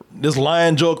 this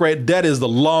lion joke right, that is the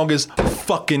longest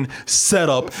fucking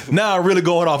setup. Now I'm really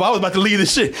going off. I was about to leave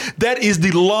this shit. That is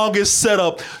the longest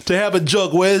setup to have a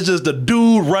joke where it's just a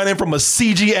dude running from a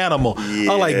CG animal.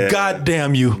 Yeah. I'm like, God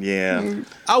damn you. Yeah.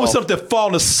 I was up there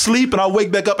falling asleep and I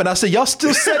wake back up and I say, y'all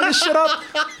still setting this shit up?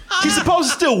 He's supposed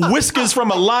to steal whiskers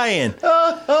from a lion.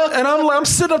 And I'm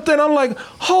sitting up there and I'm like,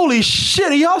 holy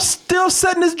shit, are y'all still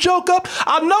setting this joke up?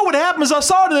 I know what happens. I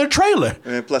saw it in the trailer.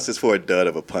 And plus it's for a dud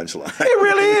of a punchline. It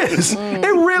really is. It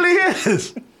really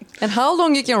is. And how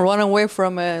long you can run away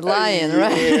from a lion,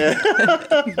 right? Yeah.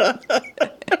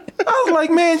 I was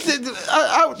like, man, did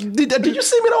you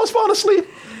see me when I was falling asleep?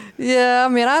 Yeah, I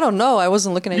mean, I don't know. I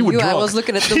wasn't looking at you. I was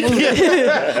looking at the movie.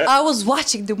 I was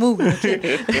watching the movie.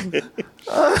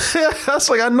 That's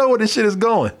like, I know where this shit is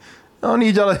going. I don't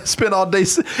need y'all to spend all day.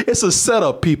 It's a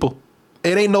setup, people.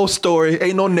 It ain't no story,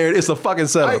 ain't no narrative. It's a fucking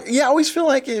setup. I always feel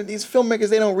like these filmmakers,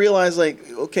 they don't realize, like,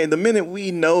 okay, the minute we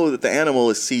know that the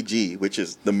animal is CG, which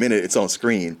is the minute it's on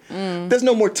screen, there's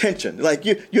no more tension. Like,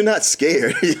 you're not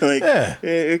scared. You're like,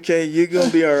 okay, you're going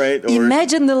to be all right. Or,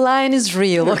 imagine the lion is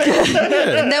real, okay?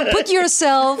 And then put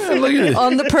yourself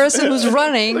on the person who's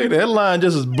running. Look at that line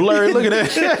just is blurry. Look at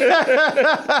that.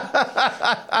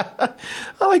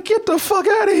 I'm like, get the fuck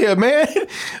out of here, man.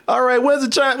 All right, when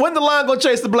the lion gonna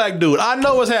chase the black dude? I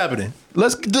know what's happening.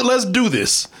 Let's do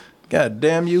this. God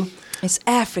damn you. It's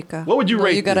Africa. What would you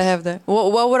rate You gotta this? have that.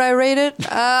 What would I rate it?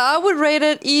 I would rate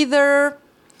it either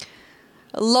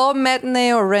low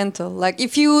matinee or rental. Like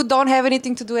if you don't have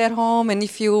anything to do at home and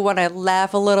if you want to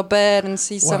laugh a little bit and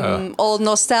see some old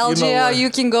nostalgia, you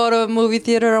can go to a movie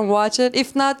theater and watch it.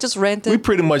 If not, just rent it. We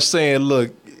pretty much saying,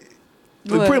 look,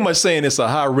 we're pretty much saying it's a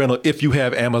high rental if you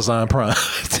have Amazon Prime.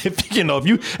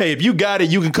 if you got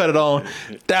it, you can cut it on.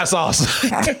 That's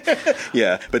awesome.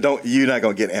 Yeah, but you're not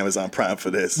gonna get Amazon Prime for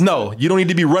this. No, you don't need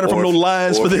to be running from no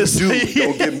lines for this.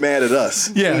 Don't get mad at us.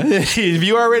 Yeah, if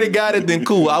you already got it, then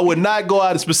cool. I would not go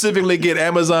out and specifically get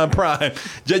Amazon Prime.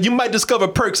 You might discover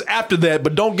perks after that,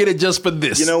 but don't get it just for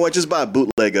this. You know what? Just buy a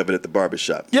bootleg of it at the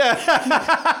barbershop. Yeah.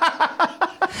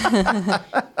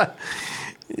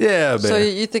 Yeah, man. So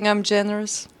you think I'm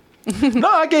generous? No,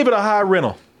 I gave it a high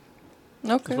rental.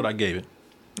 Okay. That's what I gave it.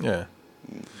 Yeah.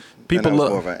 People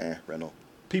love more of a rental.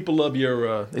 People love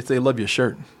your. They say love your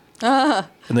shirt. Ah,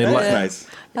 and they like nice.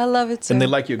 I love it too. And they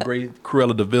like your gray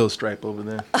Cruella de Vil stripe over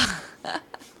there.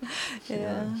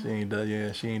 Yeah.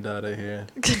 She ain't dyed her hair.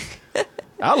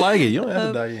 I like it. You don't have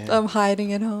to dye your hair. I'm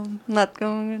hiding at home, not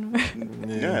going anywhere.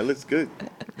 Yeah, it looks good.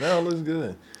 No, it looks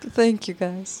good. Thank you,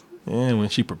 guys. Yeah, when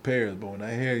she prepares, but when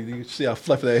that hair, you see how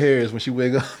fluffy that hair is when she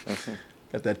wake up.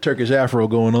 Got that Turkish afro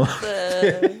going on.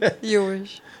 You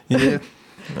wish. Yeah.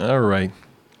 All right.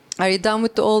 Are you done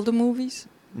with the older movies?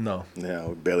 No. Yeah,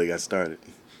 we barely got started.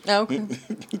 Okay.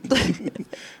 You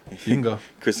can go.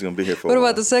 Chris is gonna be here for What a while.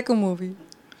 about the second movie?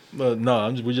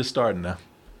 No, we're just starting now.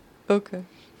 Okay. We'll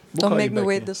Don't call make you me back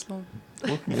wait in. this long.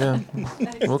 Yeah,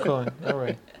 we'll call you. All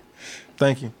right.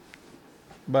 Thank you.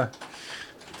 Bye.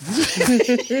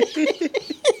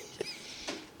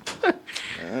 I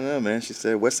don't know, man. She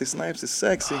said Wesley Snipes is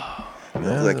sexy.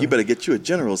 Like, you better get you a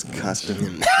general's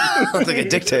costume. Looks like a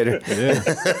dictator. Yeah.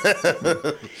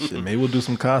 Shit, maybe we'll do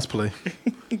some cosplay.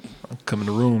 I'll come in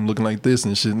the room looking like this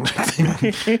and shit.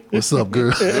 What's up,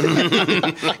 girl?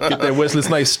 Get that Wesley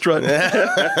Snipes strut.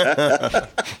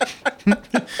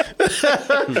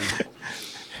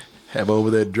 Have over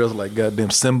there dressed like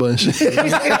goddamn Simba and shit.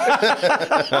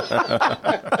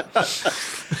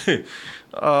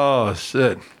 Oh,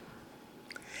 shit.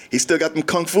 He still got them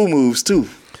kung fu moves, too.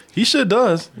 He sure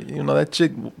does. You know, that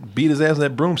chick beat his ass with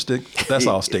that broomstick. That's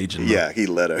all staging. Yeah, he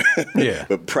let her. Yeah.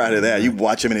 But prior to that, you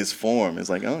watch him in his form. It's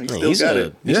like, oh, he still got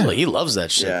it. Yeah. He loves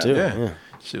that shit, too. Yeah.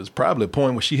 She was probably a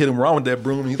point where she hit him wrong with that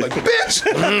broom. And he's like, bitch!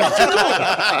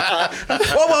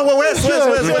 Whoa, Wes.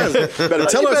 Better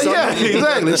tell her something. Yeah,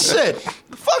 exactly. Shit.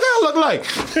 The fuck I look like?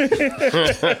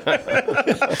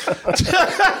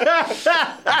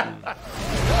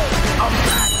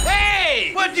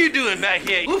 Hey! What you doing back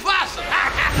here? Mufasa!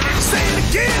 Say it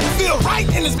again, feel right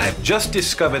in his... I've just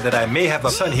discovered that I may have a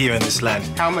son here in this land.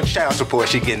 How much child support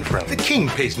is she getting from? The king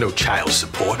pays no child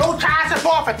support. No child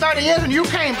support for 30 years and you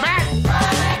came back?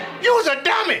 You was a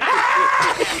dummy!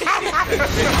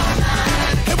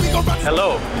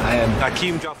 Hello, I am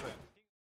Hakeem Joffer.